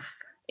off.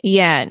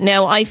 Yeah,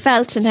 no, I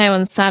felt it now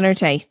on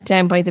Saturday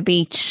down by the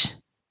beach.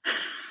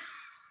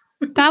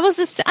 That was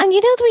and you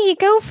know the way you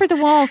go for the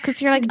walk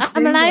because you're like,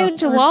 I'm allowed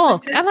to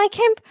walk, and I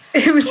came.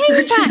 It was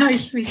such a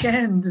nice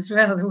weekend as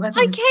well.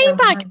 I came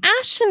back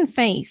ashen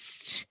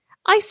faced.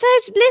 I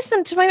said,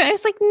 listen to I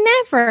was like,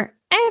 never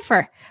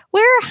ever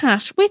wear a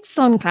hat with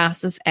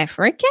sunglasses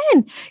ever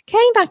again.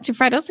 Came back to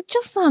Fred. I was like,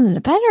 just on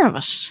the better of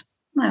it.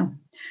 No,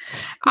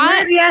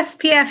 wear the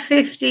SPF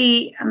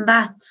 50, and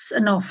that's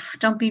enough.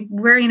 Don't be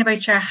worrying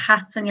about your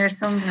hats and your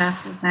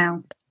sunglasses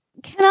now.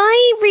 Can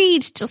I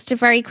read just a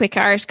very quick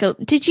article?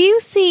 Did you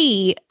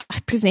see, I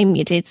presume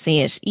you did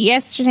see it,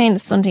 yesterday in the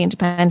Sunday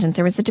Independent,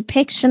 there was a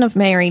depiction of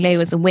Mary Lou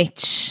as a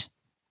witch.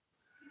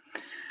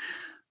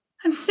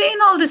 I'm seeing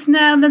all this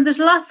now, and then there's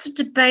lots of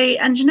debate.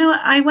 And you know,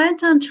 I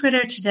went on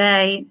Twitter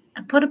today,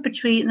 I put up a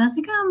tweet, and I was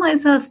like, I might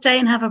as well stay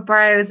and have a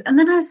browse. And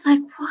then I was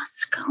like,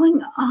 what's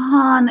going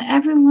on?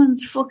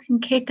 Everyone's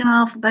fucking kicking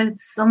off about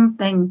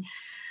something.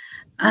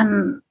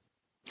 And...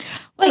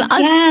 Well,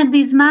 again,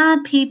 these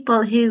mad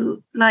people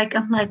who, like,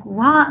 I'm like,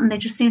 what? And they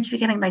just seem to be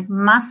getting, like,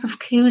 massive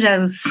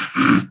kudos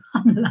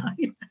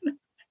online.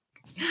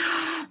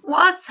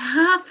 What's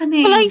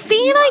happening? Well, I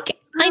feel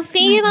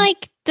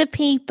like the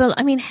people,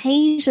 I mean,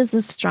 hate is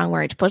a strong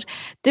word, but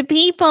the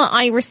people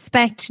I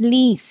respect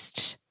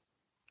least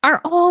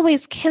are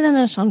always killing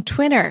it on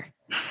Twitter.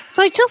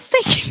 So I just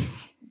think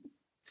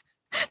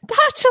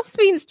that just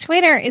means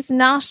Twitter is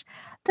not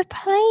the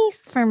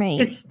place for me.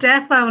 It's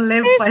defo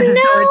live by the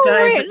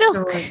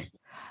sword.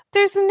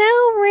 There's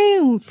no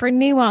room for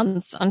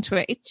nuance on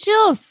Twitter. It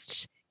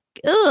just,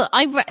 you're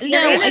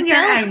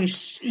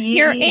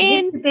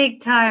in the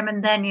big time,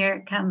 and then you're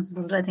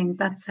cancelled. I think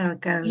that's how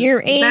it goes. You're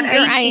in,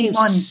 you're out.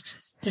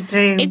 Months to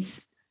do.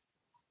 It's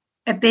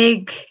a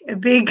big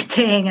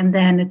thing, and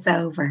then it's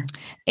over.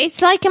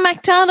 It's like a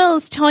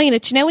McDonald's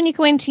toilet. You know when you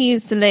go in to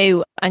use the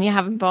loo and you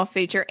haven't bought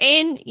food, you're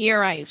in,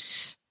 you're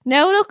out.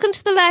 No looking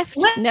to the left,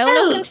 no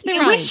looking to the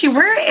right. I wish you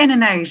were in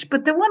and out,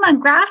 but the one on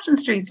Grafton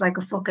Street's like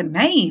a fucking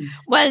maze.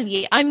 Well,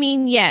 yeah, I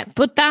mean, yeah,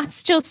 but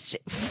that's just,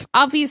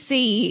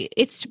 obviously,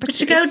 it's to put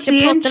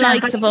the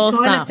likes of us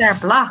off. They're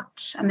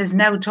blocked, and there's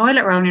no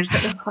toilet roll, and you're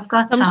just like, I've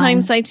got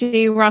Sometimes time. I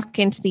do rock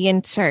into the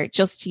Inter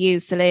just to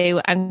use the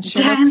loo, and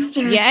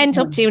downstairs you end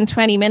up doing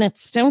 20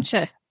 minutes, don't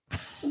you?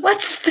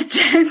 What's the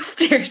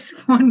downstairs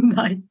one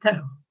like,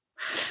 though?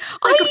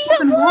 It's like a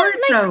fucking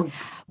wardrobe.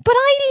 But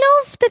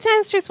I love the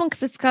downstairs one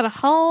because it's got a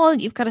hall.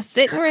 You've got a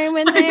sitting room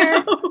in there.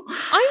 I'm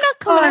not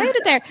coming out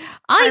of there.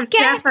 I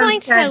get my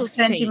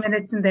toasty. 20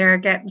 minutes in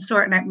there,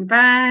 sorting out my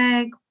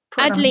bag.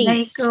 At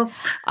least makeup.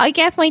 I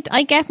get my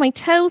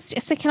toast. I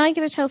say, can I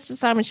get a toasted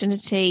sandwich and a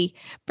tea?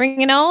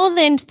 Bring it all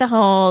into the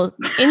hall,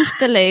 into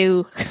the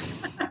loo.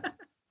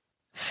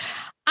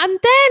 And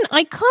then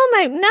I come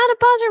out, not to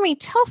bother me,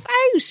 tough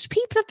out.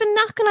 People have been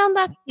knocking on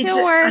that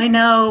door. I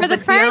know. For the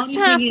first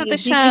half of the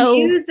show.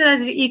 You can use it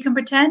as you can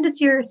pretend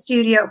it's your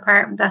studio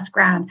apartment. That's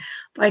grand.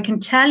 But I can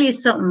tell you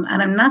something, and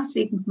I'm not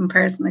speaking from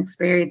personal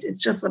experience.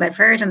 It's just what I've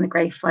heard in the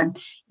grapevine.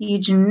 You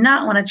do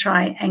not want to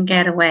try and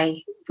get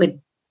away with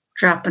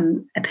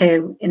dropping a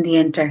poo in the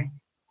Inter.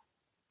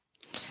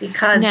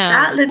 Because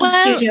that little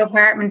studio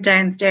apartment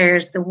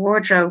downstairs, the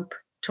wardrobe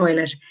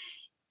toilet,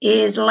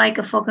 is like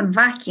a fucking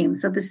vacuum.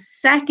 So the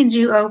second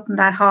you open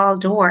that hall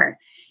door,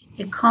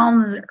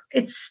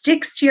 it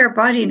sticks to your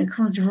body and it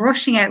comes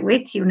rushing out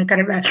with you, and it got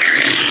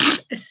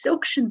a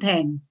suction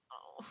thing.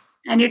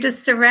 And you're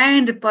just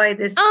surrounded by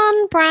this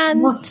on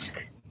brand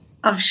musk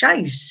of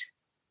shite.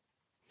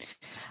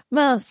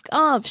 Musk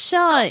of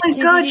shite. Oh my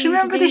God, do you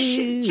remember do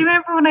you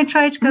remember when I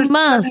tried to go to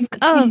musk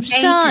of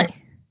shite?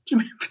 Do you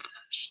remember that?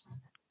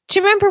 Do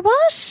you remember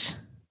what?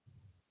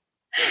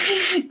 Do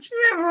you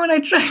remember when I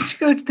tried to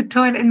go to the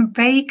toilet in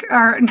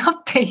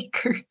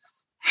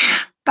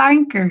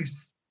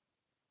Bankers?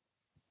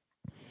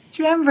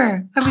 Do you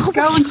remember? I was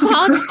going to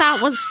God,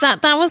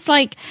 that was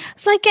like,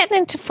 it's like getting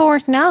into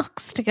Fort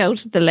Knox to go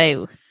to the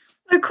loo.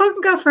 I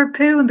couldn't go for a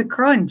poo in the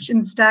Crunch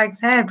in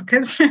Stag's Head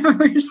because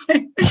remember we were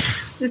saying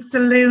the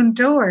saloon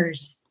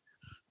doors.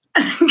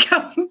 And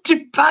going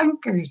to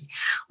Bankers,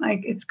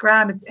 like, it's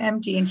grand, it's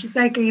empty. And she's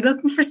like, "Are you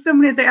looking for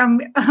someone?" I was like,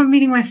 I'm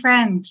meeting my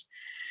friend.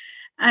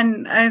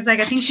 And I was like,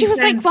 I think she was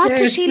like, "What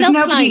does she look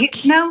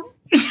like?" No,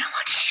 what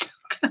does she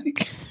look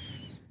like?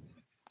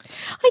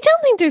 I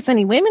don't think there's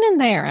any women in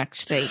there,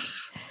 actually.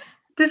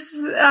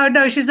 Oh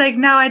no, she was like,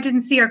 "No, I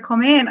didn't see her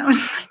come in." I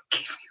was like,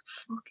 "Give me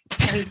a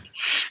fucking break."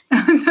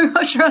 I was like,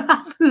 "Oh, sure, I'll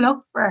have a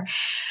look for her."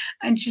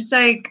 And she's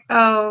like,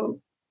 "Oh,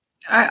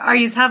 are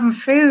you having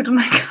food?" I'm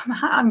like,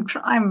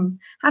 I'm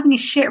having a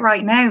shit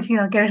right now if you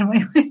don't get it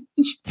away with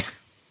it.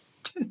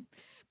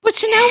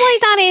 But you know why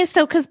that is,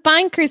 though? Because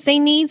Bankers, they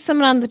need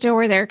someone on the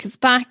door there. Because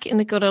back in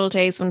the good old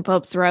days when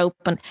pubs were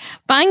open,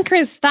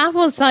 Bankers, that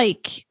was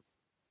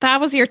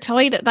your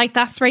toilet. Like,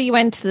 that's where you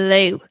went to the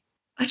loo.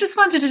 I just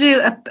wanted to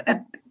do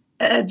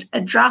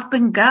a drop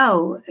and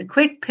go, a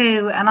quick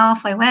poo, and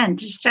off I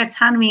went. She starts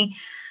handing me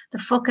the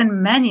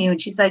fucking menu,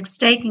 and she's like,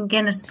 "Steak and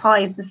Guinness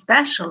pie is the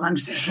special." I'm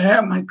just like,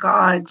 oh my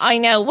God. I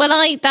know. Well,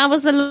 that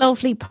was a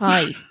lovely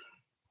pie.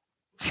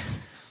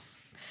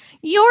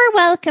 You're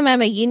welcome,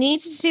 Emma. You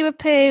needed to do a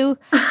poo.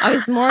 I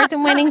was more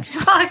than willing to.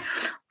 Pie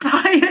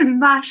and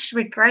mash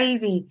with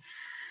gravy.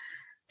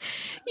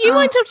 You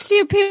went up to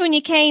do a poo and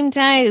you came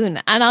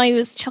down, and I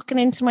was chucking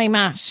into my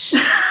mash.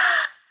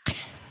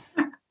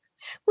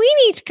 We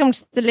need to come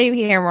to the loo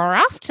here more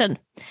often.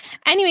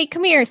 Anyway,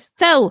 come here.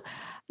 So,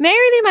 Mary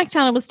Lou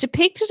McDonald was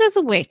depicted as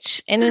a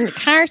witch in a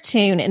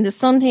cartoon in the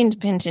Sunday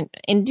Independent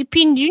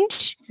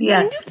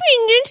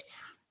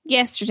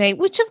yesterday,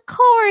 which of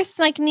course,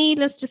 like,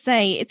 needless to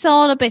say, it's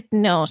all a bit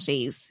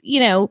naughties.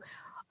 You know,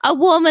 a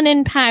woman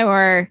in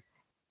power,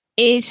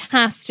 it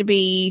has to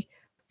be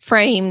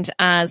framed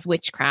as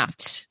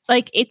witchcraft.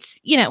 Like, it's,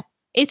 you know,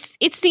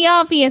 it's the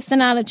obvious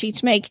analogy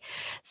to make.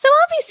 So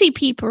obviously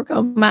people were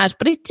going mad,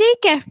 but it did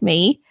get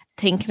me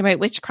thinking about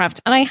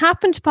witchcraft, and I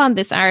happened upon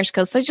this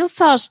article, so I just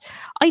thought,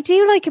 I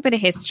do like a bit of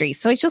history,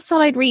 so I just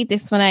thought I'd read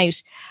this one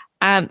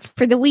out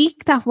for the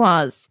week that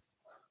was.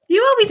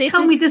 You always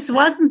tell me this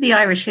wasn't the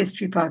Irish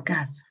History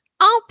Podcast.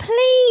 Oh,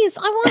 please.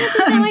 I want to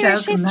be the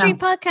Irish History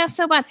Podcast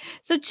so bad.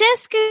 So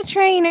Jessica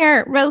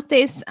Traynor wrote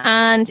this,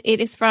 and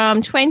it is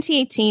from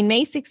 2018,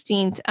 May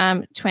 16th,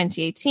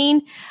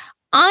 2018.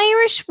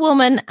 Irish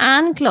woman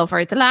Anne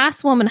Glover, the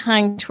last woman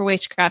hanged for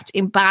witchcraft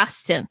in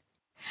Boston.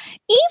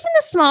 Even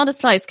the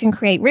smallest lives can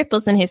create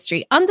ripples in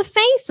history. On the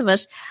face of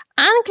it,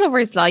 Anne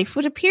Glover's life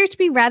would appear to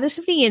be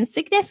relatively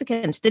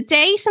insignificant. The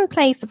date and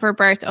place of her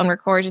birth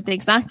unrecorded, the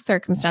exact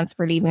circumstance of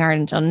her leaving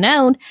Ireland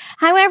unknown.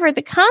 However,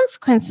 the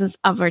consequences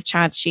of her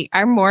tragedy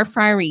are more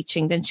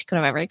far-reaching than she could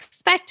have ever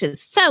expected.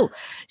 So,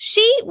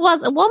 she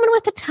was a woman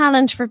with a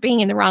talent for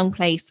being in the wrong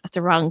place at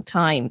the wrong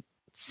time.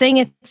 Sing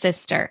it,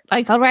 sister.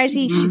 Like,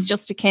 already, she's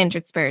just a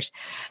kindred spirit.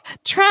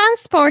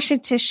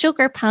 Transported to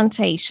Sugar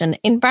Plantation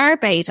in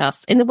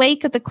Barbados in the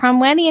wake of the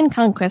Cromwellian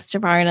conquest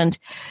of Ireland,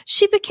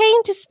 she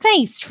became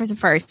displaced for the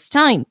first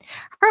time.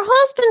 Her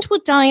husband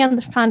would die on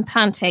the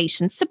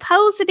plantation,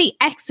 supposedly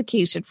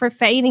executed for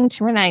failing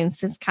to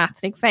renounce his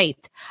Catholic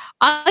faith.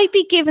 I'd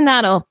be giving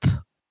that up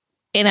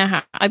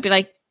I'd be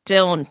like,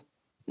 done.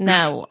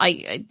 No,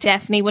 I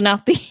definitely would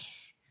not be.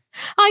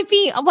 I'd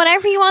be,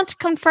 whatever you want to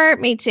convert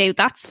me to,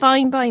 that's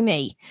fine by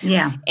me.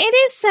 Yeah. It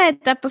is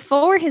said that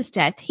before his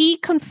death, he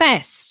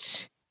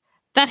confessed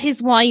that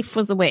his wife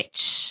was a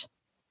witch.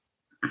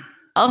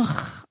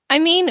 Ugh. I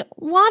mean,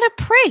 what a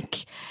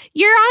prick.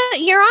 You're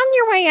on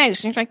your way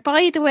out and you're like,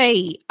 by the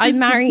way, I'm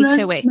married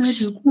to a witch.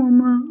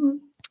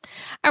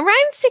 Around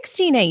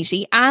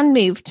 1680, Anne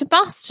moved to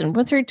Boston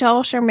with her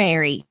daughter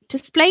Mary,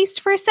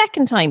 displaced for a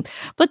second time,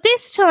 but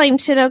this time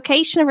to a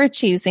location of her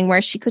choosing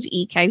where she could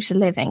eke out a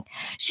living.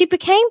 She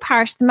became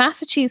part of the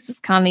Massachusetts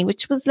colony,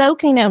 which was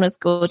locally known as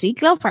Goody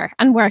Glover,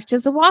 and worked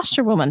as a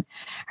washerwoman.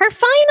 Her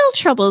final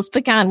troubles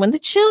began when the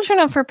children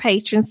of her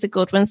patrons, the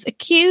Goodwins,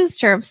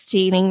 accused her of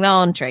stealing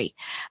laundry.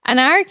 An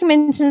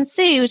argument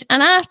ensued,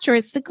 and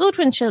afterwards the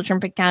Goodwin children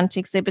began to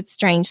exhibit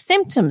strange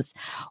symptoms.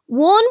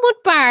 One would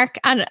bark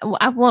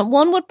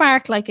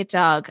like a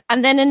dog,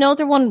 and then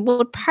another one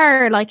would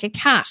purr like a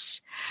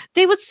cat.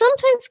 They would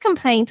sometimes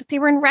complain that they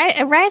were in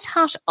a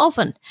red-hot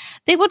oven.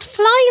 They would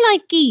fly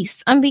like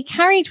geese and be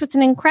carried with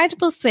an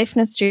incredible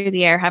swiftness through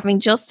the air, having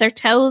just their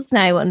toes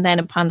now and then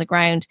upon the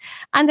ground,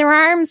 and their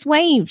arms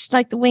waved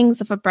like the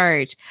wings of a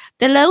bird.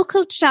 The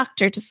local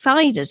doctor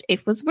decided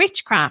it was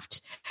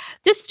witchcraft.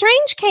 The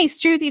strange case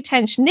drew the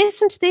attention,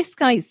 listen to this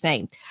guy's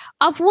name,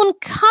 of one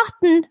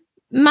Cotton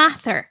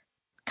Mather.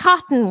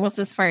 Cotton was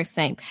his first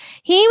name.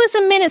 He was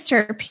a minister,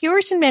 a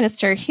Puritan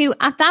minister, who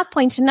at that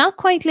point had not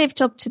quite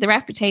lived up to the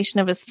reputation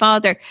of his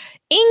father.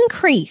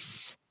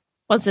 Increase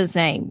was his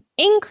name.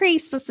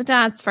 Increase was the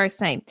dad's first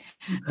name.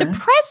 Okay. The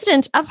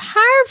president of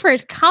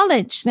Harvard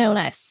College, no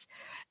less.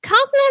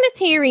 Cotton had a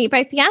theory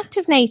about the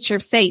active nature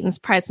of Satan's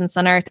presence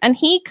on earth, and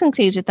he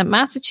concluded that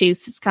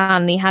Massachusetts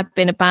colony had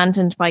been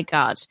abandoned by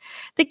God.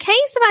 The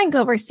case of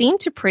Angover seemed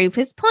to prove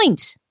his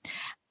point.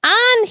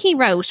 Anne, he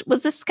wrote,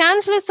 was a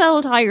scandalous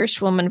old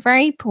Irish woman,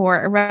 very poor,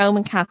 a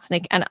Roman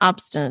Catholic and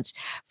obstinate.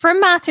 For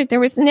Mather,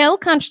 there was no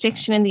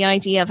contradiction in the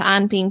idea of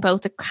Anne being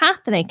both a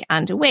Catholic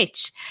and a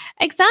witch.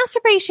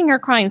 Exacerbating her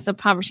crimes of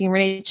poverty and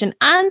religion,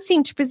 Anne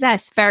seemed to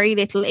possess very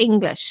little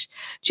English.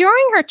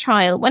 During her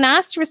trial, when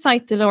asked to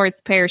recite the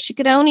Lord's Prayer, she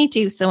could only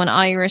do so in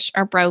Irish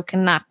or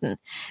broken Latin.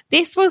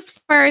 This was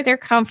further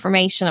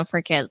confirmation of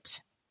her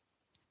guilt.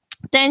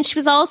 Then she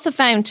was also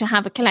found to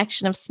have a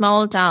collection of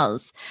small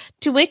dolls,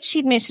 to which she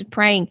admitted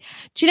praying.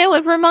 Do you know,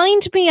 it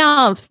reminded me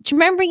of, do you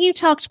remember you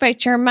talked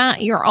about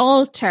your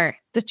altar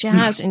that you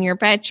had in your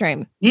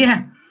bedroom?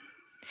 Yeah.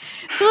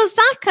 So it was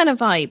that kind of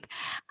vibe.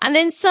 And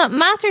then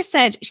Mather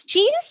said she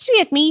used to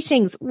be at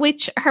meetings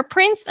which her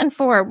prince and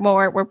 4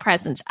 more were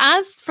present.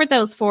 As for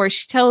those 4,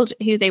 she told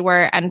who they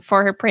were, and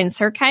for her prince,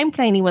 her account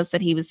plainly was that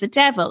he was the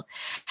devil.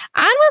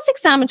 Anne was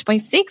examined by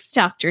 6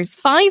 doctors,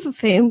 5 of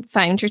whom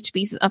found her to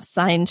be of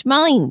sound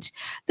mind.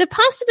 The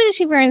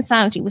possibility of her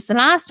insanity was the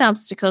last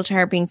obstacle to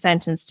her being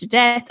sentenced to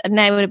death, and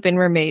now it had been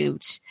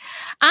removed.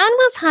 Anne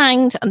was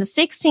hanged on the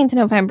 16th of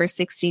November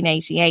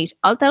 1688.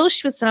 Although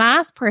she was the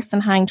last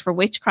person hanged for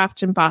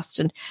witchcraft in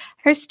Boston,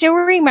 her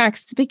story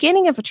marks the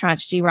beginning of a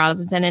tragedy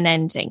rather than an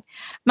ending.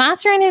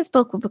 Mather in his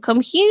book would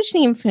become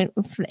hugely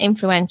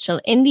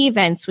influential in the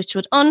events which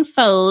would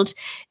unfold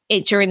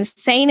during the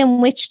Salem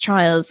witch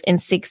trials in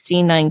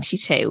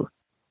 1692.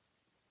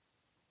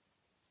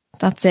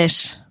 That's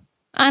it.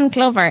 Anne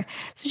Glover.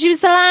 So she was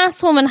the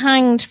last woman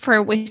hanged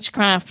for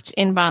witchcraft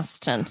in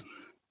Boston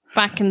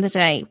back in the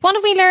day. What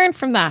have we learned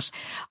from that?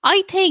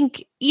 I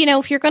think,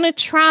 if you're going to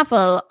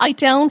travel, I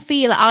don't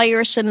feel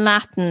Irish and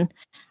Latin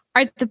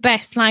are the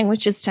best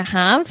languages to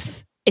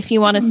have if you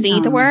want to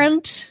see the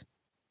world.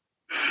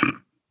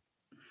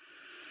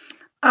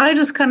 I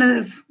just kind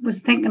of was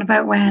thinking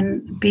about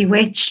when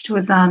Bewitched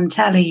was on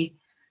telly,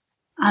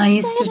 and I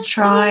used to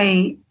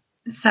try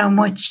so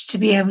much to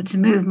be able to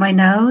move my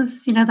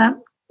nose. You know that?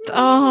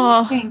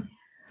 Oh, thing?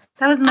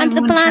 That was my and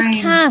the black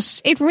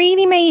cat. It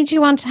really made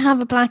you want to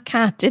have a black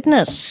cat, didn't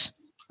it?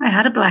 I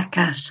had a black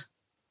cat.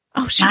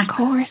 Oh, sure, of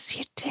course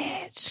you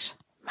did.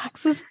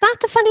 Max, was that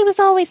the fella who was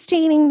always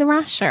stealing the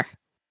rasher?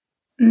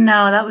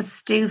 No, that was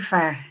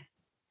Stuffer.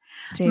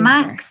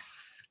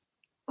 Max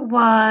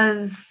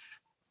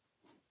was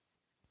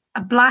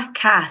a black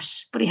cat,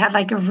 but he had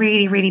like a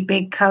really, really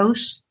big coat.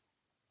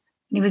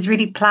 And he was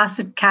really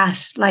placid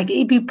cat. Like,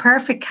 he'd be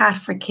perfect cat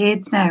for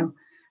kids now.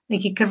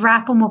 Like, you could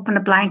wrap him up in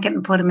a blanket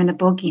and put him in a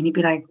buggy and he'd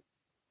be like,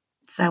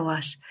 so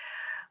what?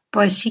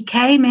 But she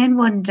came in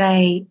one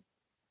day.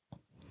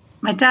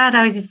 My dad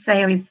always used to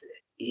say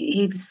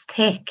he was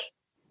thick.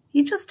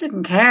 He just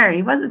didn't care.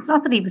 It's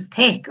not that he was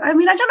thick. I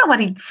mean, I don't know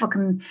what he'd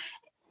fucking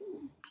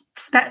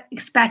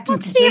expect him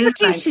to do. What did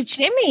he ever do to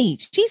Jimmy?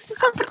 Jesus,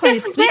 that's quite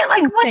a sweet.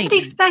 Like, what did he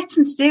expect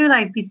him to do?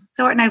 Like, be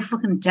sorting out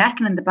fucking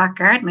decking in the back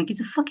garden. Like,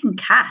 he's a fucking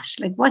cat.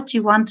 Like, what do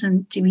you want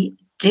him to be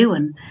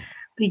doing?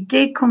 But he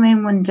did come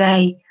in one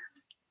day,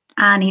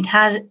 and he'd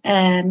had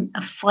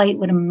a fight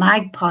with a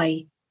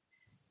magpie,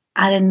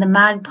 and in the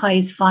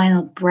magpie's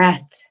final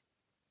breath,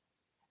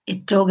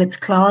 it dug its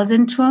claws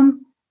into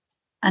him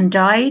and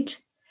died.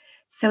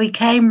 So he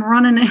came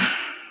running into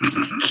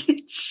the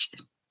kitchen.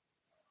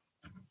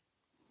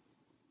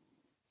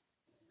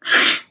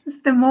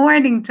 It's the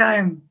morning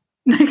time.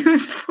 Like, it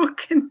was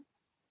fucking...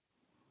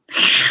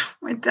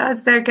 My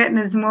dad's there getting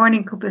his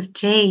morning cup of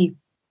tea.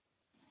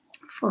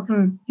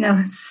 Fucking,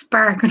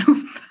 sparking up,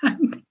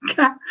 and the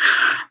cat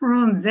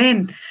runs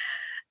in.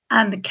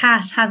 And the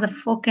cat has a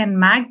fucking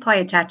magpie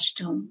attached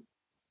to him.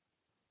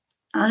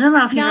 I don't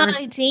know if you've ever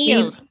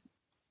ideal. Seen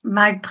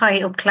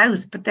magpie up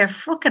close, but they're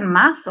fucking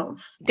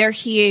massive. They're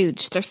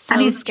huge. They're so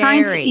and he's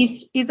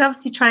scary. He's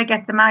obviously trying to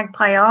get the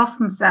magpie off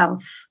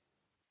himself.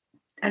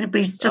 And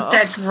he's just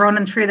starts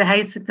running through the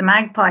house with the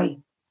magpie.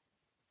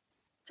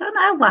 Don't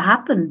know what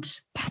happened.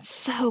 That's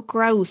so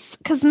gross.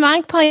 Because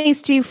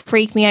magpies do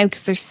freak me out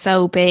because they're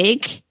so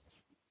big.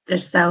 They're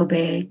so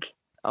big.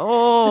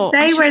 Oh,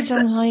 they I just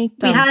don't like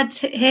them. We had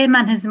him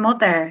and his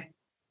mother.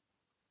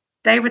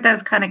 They were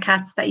those kind of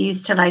cats that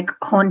used to like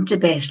hunt a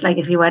bit. Like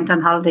if you went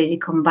on holidays, you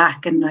come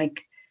back and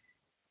like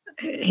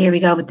here we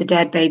go with the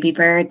dead baby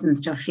birds and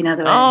stuff, you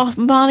know.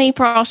 Molly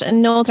brought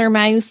another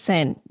mouse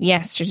in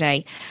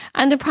yesterday.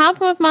 And the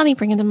problem with Molly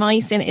bringing the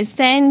mice in is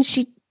then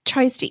she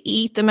tries to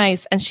eat the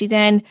mouse and she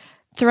then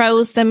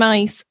throws the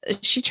mouse.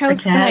 She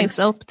throws the mouse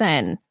up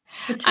then.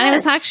 And it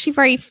was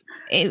actually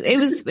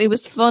it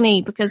was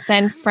funny because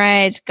then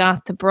Fred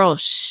got the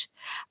brush.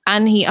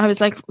 And I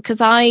was like,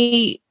 because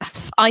I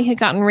had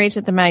gotten rid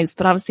of the mouse,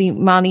 but obviously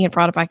Molly had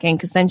brought it back in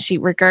because then she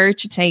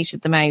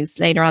regurgitated the mouse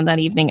later on that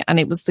evening, and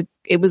it was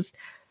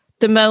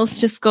the most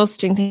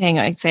disgusting thing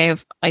I'd say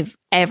I've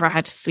ever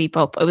had to sweep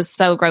up. It was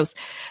so gross.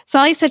 So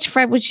I said to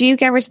Fred, "Would you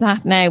get rid of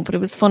that now?" But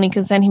it was funny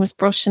because then he was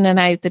brushing it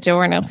out the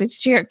door, and I was like,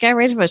 "Did you get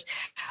rid of it?"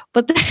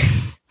 But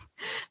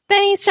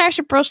then he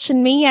started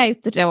brushing me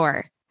out the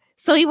door.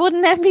 So he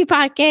wouldn't let me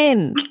back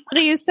in. But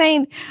he was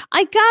saying,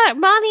 "I got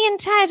Molly and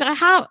Ted.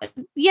 Get out.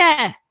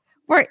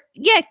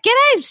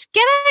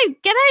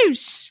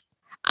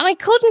 And I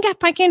couldn't get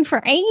back in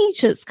for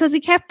ages because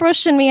he kept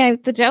brushing me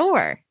out the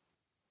door.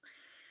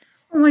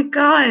 Oh my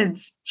God.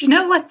 Do you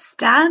know what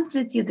Stan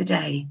did the other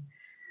day?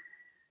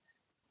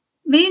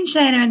 Me and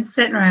Shane are in the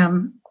sitting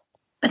room.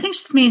 I think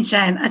it's just me and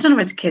Shane. I don't know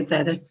where the kids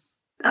are.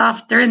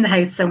 They're in the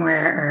house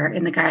somewhere or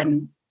in the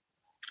garden.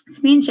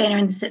 It's me and Shane are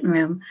in the sitting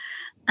room.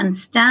 And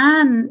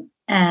Stan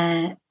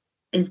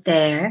is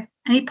there,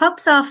 and he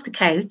pops off the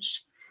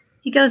couch.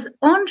 He goes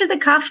under the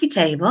coffee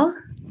table.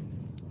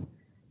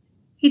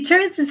 He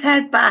turns his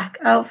head back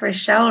over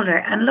his shoulder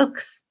and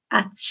looks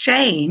at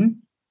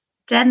Shane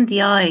dead in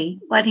the eye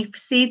while he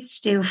proceeds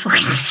to do a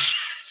fucking...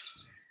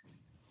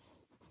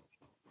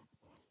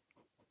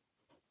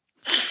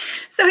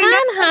 So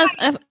Stan has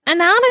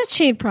an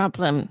attitude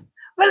problem.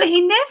 Well,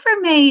 he never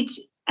made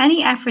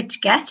any effort to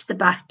get to the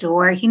back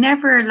door. He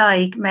never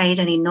made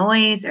any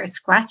noise or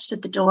scratched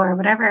at the door or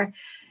whatever.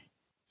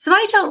 So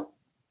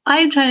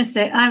I'm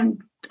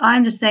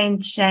just saying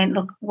to Shane,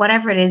 look,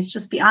 whatever it is,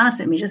 just be honest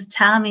with me. Just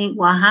tell me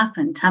what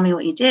happened. Tell me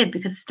what you did.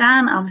 Because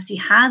Stan obviously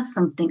has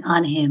something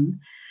on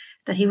him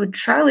that he would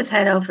throw his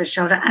head over his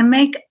shoulder and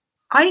make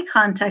eye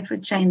contact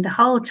with Shane the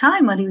whole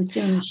time while he was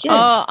doing the shit.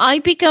 Oh,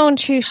 I'd be going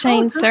through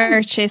Shane's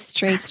search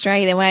history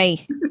straight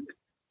away.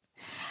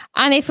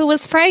 And if it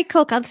was Fred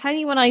Cook, I'll tell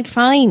you what I'd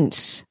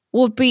find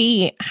would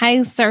be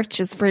house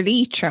searches for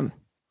Leitrim.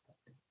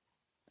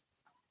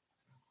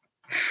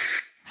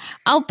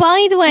 Oh,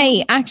 by the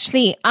way,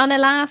 actually, on a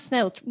last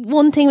note,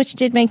 one thing which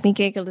did make me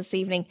giggle this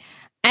evening,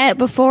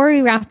 before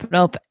we wrap it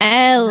up,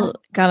 Elle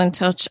got in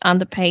touch on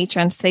the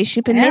Patreon to say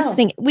she'd been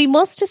listening. We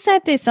must have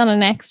said this on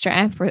an extra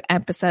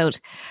episode,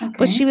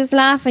 but she was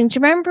laughing. Do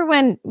you remember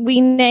when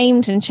we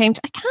named and changed?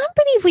 I can't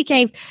believe we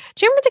gave...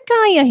 Do you remember the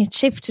guy I had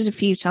shifted a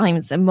few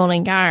times in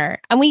Mullingar?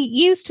 And we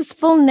used his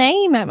full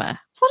name, Emma.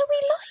 What do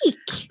we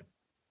like?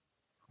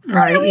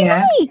 Right,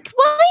 yeah.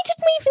 Why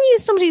didn't we even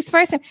use somebody's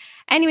first name?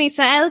 Anyway,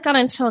 so Elle got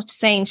in touch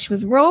saying she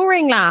was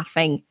roaring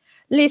laughing,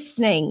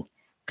 listening,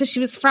 because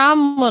she was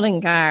from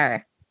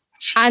Mullingar.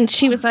 And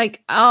she was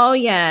like, oh,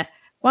 yeah.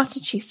 What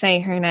did she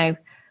say here now?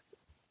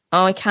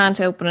 Oh, I can't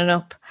open it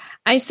up.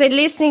 I said,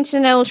 listening to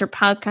an older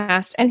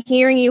podcast and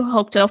hearing you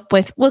hooked up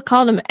with, we'll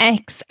call him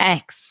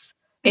XX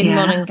in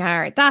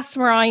Mullingar. That's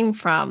where I'm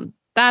from.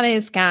 That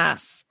is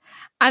gas.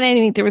 And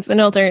anyway, there was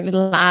another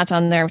little ad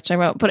on there which I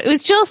wrote, but it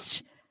was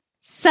just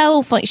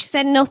so funny. She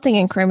said nothing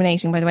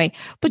incriminating, by the way.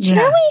 But you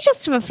know when you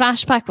just have a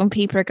flashback when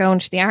people are going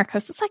to the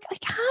archives, it's like, I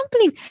can't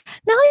believe,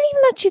 not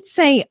even that you'd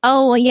say,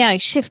 oh, yeah, I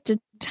shifted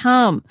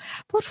Tom,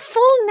 but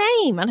full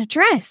name and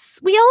address.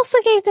 We also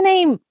gave the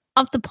name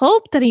of the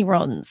pub that he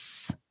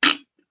runs.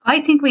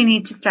 I think we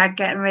need to start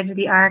getting rid of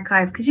the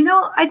archive because,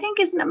 I think,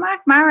 isn't it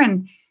Mark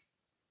Maron?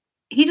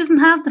 He doesn't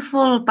have the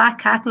full back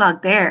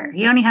catalogue there.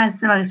 He only has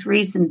the most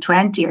recent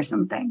 20 or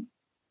something.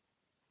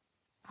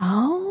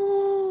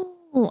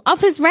 Oh,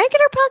 of his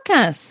regular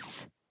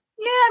podcasts?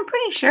 Yeah, I'm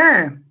pretty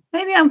sure.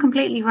 Maybe I'm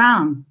completely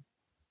wrong.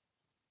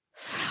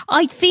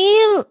 I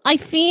feel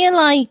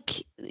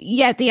like,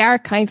 the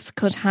archives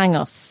could hang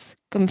us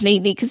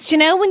completely. Because,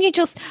 when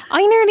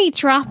I nearly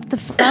dropped the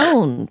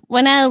phone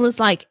when Elle was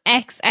like,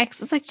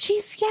 XX. It's like,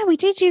 geez, yeah, we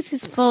did use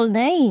his full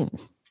name. I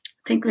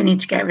think we need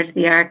to get rid of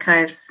the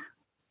archives.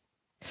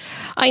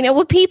 I know.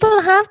 Well,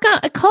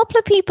 a couple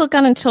of people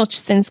got in touch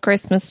since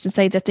Christmas to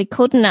say that they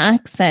couldn't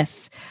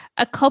access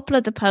a couple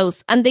of the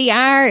posts. And they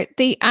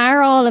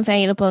are all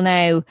available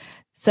now.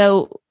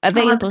 So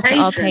available to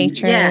all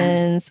patrons.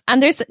 Yeah.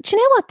 And do you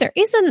know what? There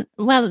isn't,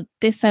 well,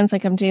 this sounds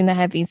like I'm doing the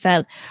heavy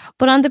sell,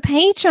 but on the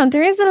Patreon,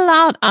 there's a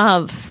lot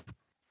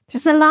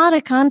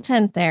of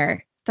content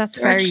there. That's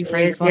very,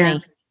 very funny. Yeah.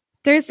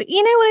 There's,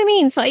 you know what I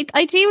mean? So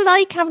I do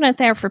like having it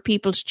there for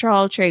people to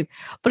trawl through,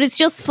 but it's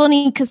just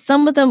funny because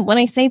some of them, when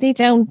I say they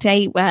don't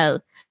date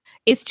well,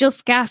 it's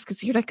just gas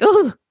because you're like,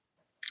 oh.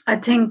 I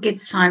think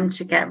it's time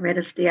to get rid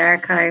of the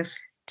archive.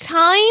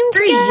 Time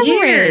to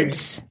get rid.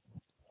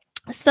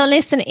 So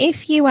listen,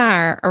 if you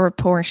are a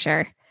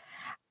reporter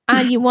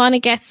and you want to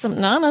get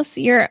something on us,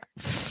 your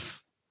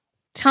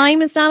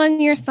time is not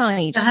on your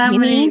side. You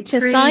need to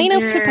sign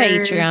up to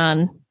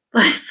Patreon.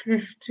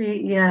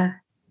 550, yeah.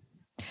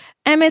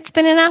 Emma, it's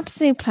been an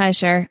absolute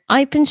pleasure.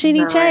 I've been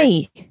Sheila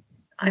J.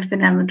 I've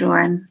been Emma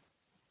Doran.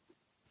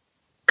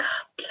 God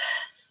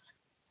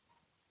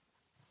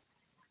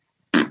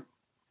bless.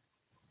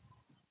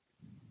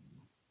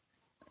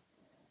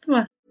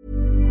 What?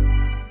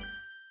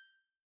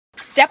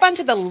 Step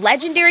onto the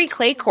legendary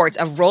clay courts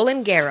of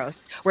Roland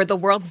Garros, where the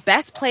world's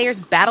best players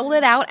battle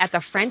it out at the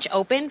French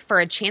Open for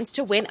a chance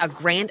to win a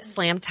Grand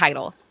Slam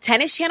title.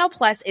 Tennis Channel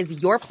Plus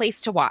is your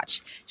place to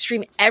watch.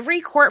 Stream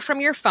every court from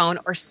your phone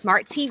or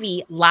smart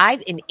TV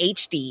live in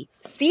HD.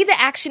 See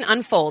the action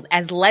unfold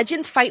as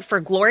legends fight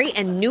for glory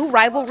and new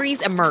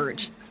rivalries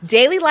emerge.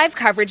 Daily live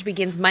coverage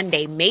begins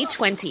Monday, May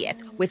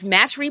 20th, with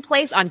match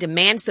replays on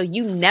demand so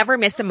you never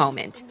miss a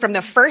moment. From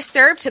the first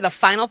serve to the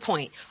final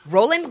point,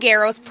 Roland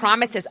Garros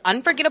promises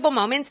unforgettable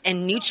moments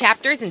and new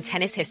chapters in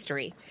tennis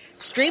history.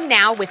 Stream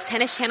now with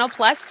Tennis Channel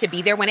Plus to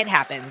be there when it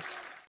happens.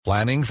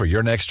 Planning for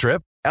your next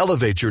trip?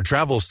 Elevate your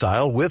travel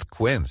style with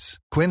Quince.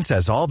 Quince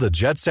has all the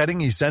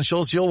jet-setting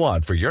essentials you'll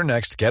want for your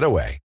next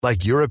getaway,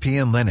 like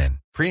European linen,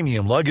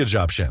 premium luggage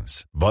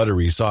options,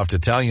 buttery soft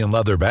Italian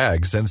leather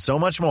bags, and so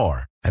much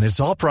more. And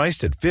it's all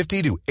priced at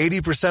 50 to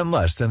 80%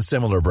 less than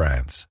similar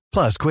brands.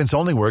 Plus, Quince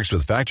only works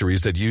with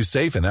factories that use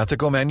safe and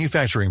ethical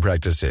manufacturing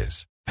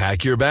practices.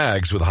 Pack your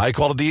bags with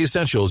high-quality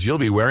essentials you'll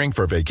be wearing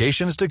for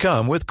vacations to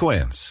come with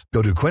Quince.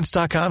 Go to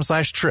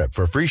quince.com/trip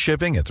for free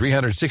shipping and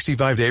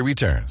 365-day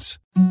returns.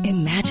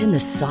 Imagine the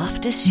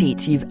softest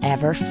sheets you've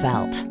ever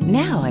felt.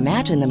 Now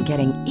imagine them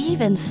getting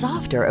even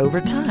softer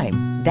over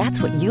time.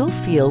 That's what you'll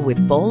feel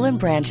with Boll &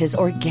 Branch's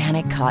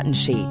organic cotton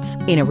sheets.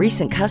 In a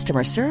recent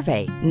customer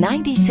survey,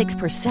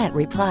 96%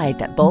 replied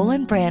that Boll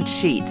 & Branch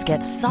sheets get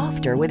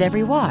softer with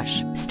every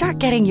wash. Start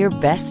getting your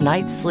best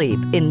night's sleep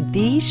in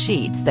these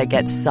sheets that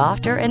get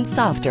softer and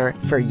softer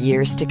for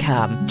years to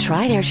come.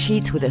 Try their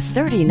sheets with a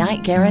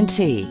 30-night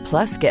guarantee.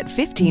 Plus, get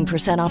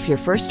 15% off your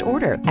first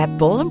order at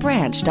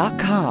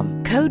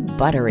bollandbranch.com. Code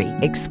BUTTERY.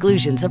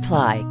 Exclusions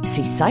apply.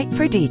 See site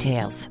for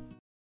details.